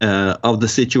of the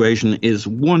situation is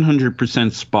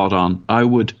 100% spot on. I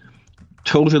would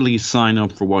totally sign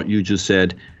up for what you just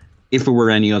said if it were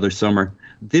any other summer.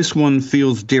 This one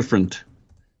feels different.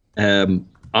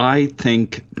 I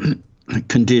think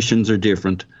conditions are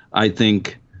different. I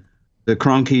think the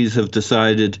Cronkies have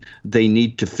decided they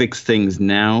need to fix things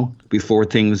now before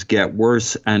things get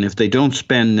worse. And if they don't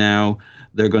spend now,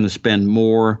 they're going to spend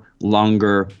more,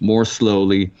 longer, more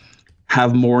slowly,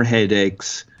 have more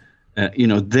headaches.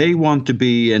 They want to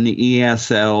be an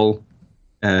ESL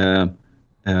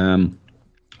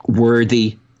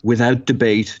worthy, without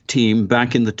debate, team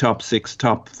back in the top 6,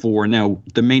 top 4. Now,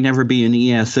 there may never be an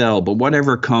ESL, but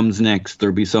whatever comes next,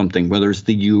 there'll be something, whether it's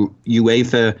the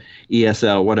UEFA,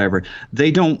 ESL, whatever.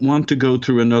 They don't want to go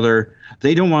through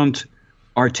they don't want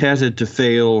Arteta to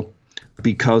fail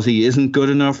because he isn't good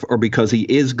enough or because he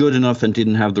is good enough and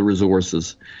didn't have the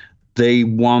resources. They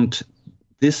want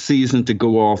this season to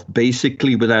go off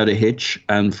basically without a hitch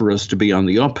and for us to be on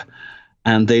the up.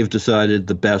 And they've decided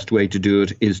the best way to do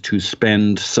it is to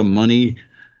spend some money.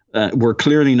 We're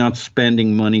clearly not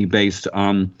spending money based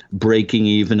on breaking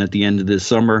even at the end of this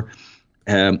summer.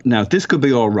 Now, this could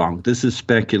be all wrong. This is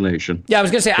speculation. Yeah, I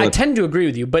was going to say, I tend to agree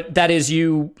with you, but that is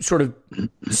you sort of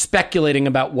speculating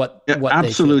about what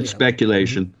absolute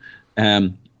speculation.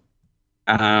 And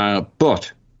to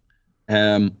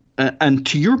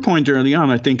your point early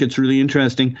on, I think it's really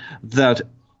interesting that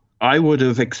I would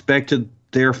have expected,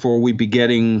 therefore, we'd be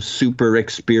getting super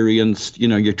experienced,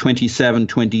 your 27,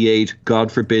 28,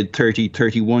 God forbid, 30,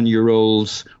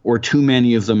 31-year-olds, or too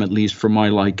many of them, at least for my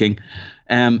liking.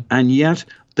 And yet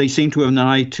they seem to have an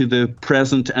eye to the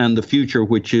present and the future,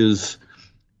 which is,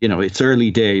 it's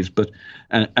early days, but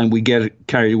and we get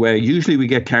carried away. Usually we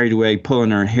get carried away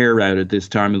pulling our hair out at this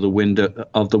time of the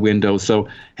window. So,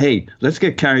 hey, let's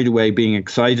get carried away being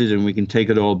excited and we can take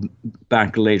it all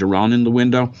back later on in the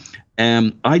window.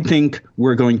 I think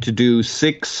we're going to do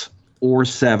 6 or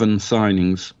 7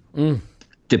 signings,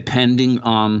 depending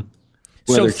on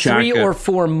whether so 3 or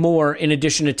 4 more in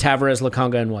addition to Tavares,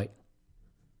 Lokonga, and White.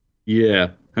 Yeah,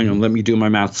 hang on, let me do my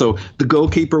math. So the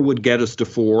goalkeeper would get us to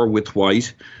 4 with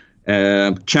White.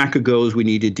 Xhaka goes, we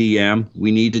need a DM.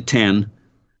 We need a 10.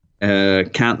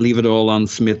 Can't leave it all on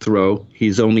Smith Rowe.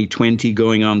 He's only 20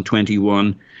 going on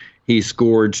 21. He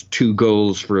scored 2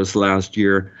 goals for us last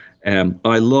year.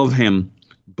 I love him,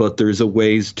 but there's a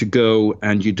ways to go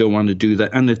and you don't want to do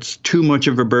that. And it's too much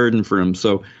of a burden for him.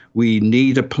 So we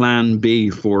need a plan B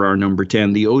for our number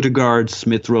 10. The Odegaard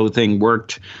Smith Rowe thing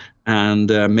worked. And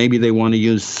maybe they want to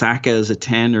use Saka as a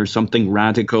 10 or something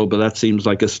radical, but that seems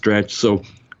like a stretch. So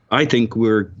I think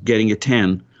we're getting a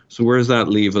 10. So where does that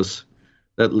leave us?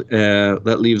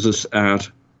 That leaves us at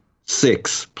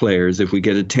 6 players if we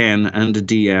get a 10 and a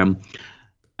DM.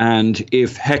 And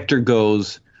if Hector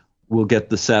goes, we'll get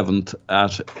the 7th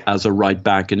as a right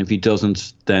back. And if he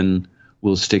doesn't, then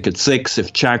we'll stick at 6.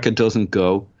 If Xhaka doesn't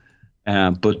go,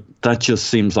 but that just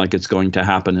seems like it's going to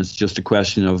happen. It's just a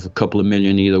question of a couple of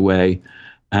million either way.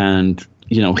 And,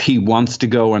 he wants to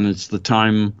go and it's the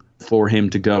time for him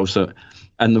to go. So,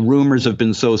 and the rumors have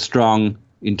been so strong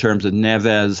in terms of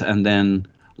Neves and then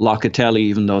Locatelli,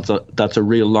 even though that's a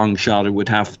real long shot, it would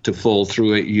have to fall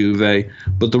through at Juve.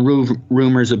 But the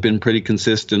rumors have been pretty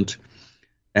consistent.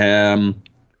 And,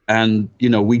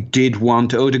 we did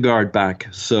want Odegaard back.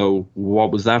 So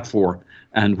what was that for?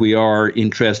 And we are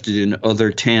interested in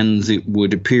other 10s, it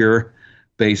would appear,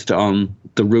 based on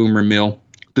the rumor mill,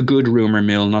 the good rumor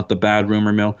mill, not the bad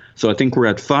rumor mill. So I think we're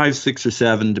at 5, 6, or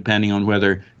 7, depending on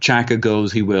whether Xhaka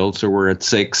goes, he will. So we're at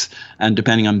 6. And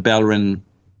depending on Bellerin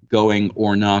going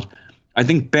or not. I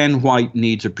think Ben White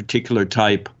needs a particular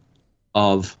type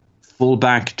of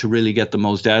fullback to really get the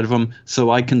most out of him.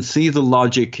 So I can see the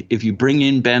logic, if you bring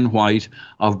in Ben White,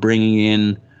 of bringing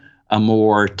in a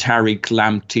more Tariq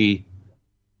Lamptey,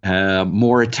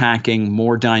 more attacking,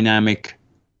 more dynamic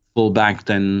fullback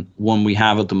than one we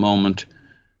have at the moment.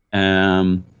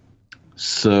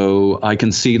 So I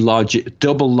can see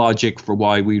double logic for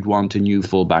why we'd want a new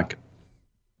fullback.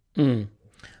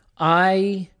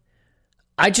 I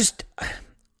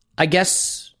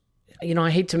guess, I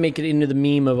hate to make it into the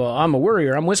meme of I'm a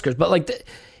worrier, I'm Whiskers, but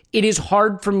it is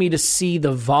hard for me to see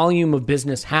the volume of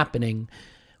business happening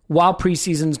while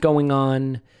preseason's going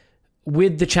on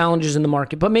with the challenges in the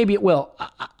market, but maybe it will.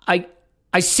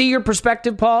 I see your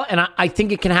perspective, Paul, and I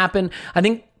think it can happen. I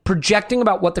think projecting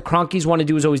about what the Cronkies want to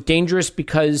do is always dangerous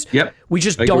because we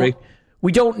just don't.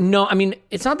 we don't know. I mean,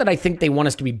 it's not that I think they want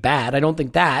us to be bad. I don't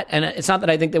think that. And it's not that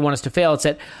I think they want us to fail. It's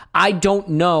that I don't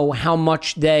know how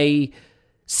much they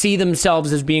see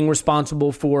themselves as being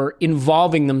responsible for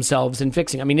involving themselves in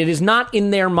fixing. I mean, it is not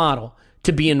in their model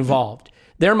to be involved.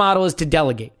 Their model is to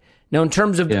delegate. Now, in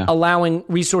terms of allowing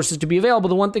resources to be available,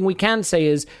 the one thing we can say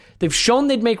is they've shown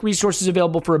they'd make resources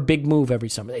available for a big move every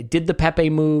summer. They did the Pepe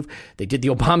move. They did the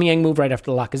Aubameyang move right after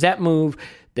the Lacazette move.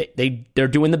 They're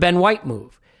doing the Ben White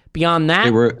move. Beyond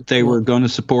that, they were going to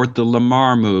support the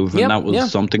Lamar move, and that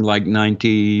was something like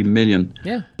 90 million.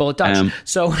 Yeah, bullet Dutch.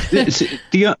 So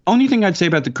the only thing I'd say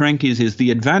about the Crankies is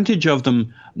the advantage of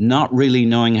them not really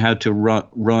knowing how to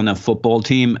run a football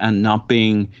team and not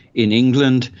being in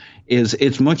England is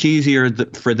it's much easier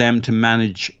for them to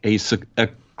manage a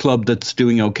club that's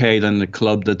doing okay than the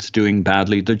club that's doing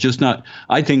badly. They're just not.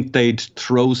 I think they'd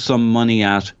throw some money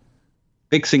at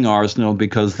fixing Arsenal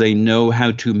because they know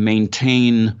how to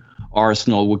maintain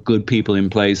Arsenal with good people in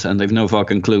place, and they've no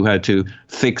fucking clue how to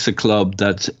fix a club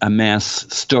that's a mess,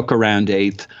 stuck around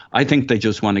 8th. I think they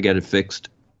just want to get it fixed,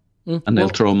 and they'll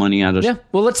throw money at it. Yeah,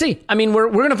 well, let's see. I mean, we're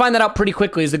going to find that out pretty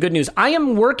quickly is the good news. I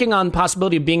am working on the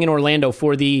possibility of being in Orlando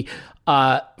for the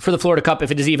Florida Cup if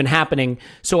it is even happening.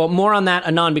 So more on that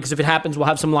anon, because if it happens, we'll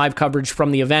have some live coverage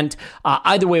from the event.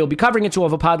 Either way, we'll be covering it. So we'll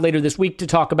have a pod later this week to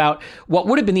talk about what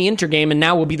would have been the Inter game and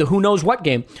now will be the who knows what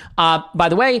game. By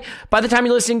the way, by the time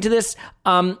you're listening to this,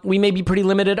 we may be pretty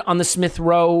limited on the Smith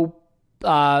Rowe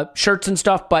shirts and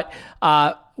stuff, but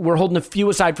we're holding a few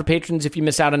aside for patrons if you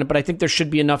miss out on it, but I think there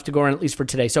should be enough to go around at least for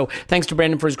today. So thanks to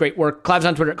Brandon for his great work. Clive's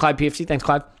on Twitter at ClivePFC. Thanks,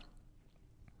 Clive.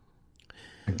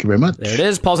 Thank you very much. There it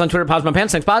is. Paul's on Twitter. Pause my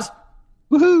pants. Thanks, Pause.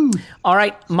 Woohoo! All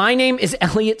right. My name is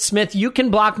Elliot Smith. You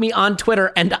can block me on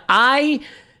Twitter, and I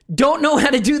don't know how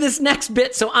to do this next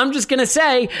bit, so I'm just going to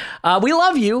say we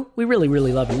love you. We really,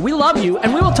 really love you. We love you,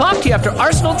 and we will talk to you after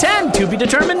Arsenal 10, to be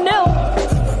determined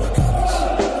 0.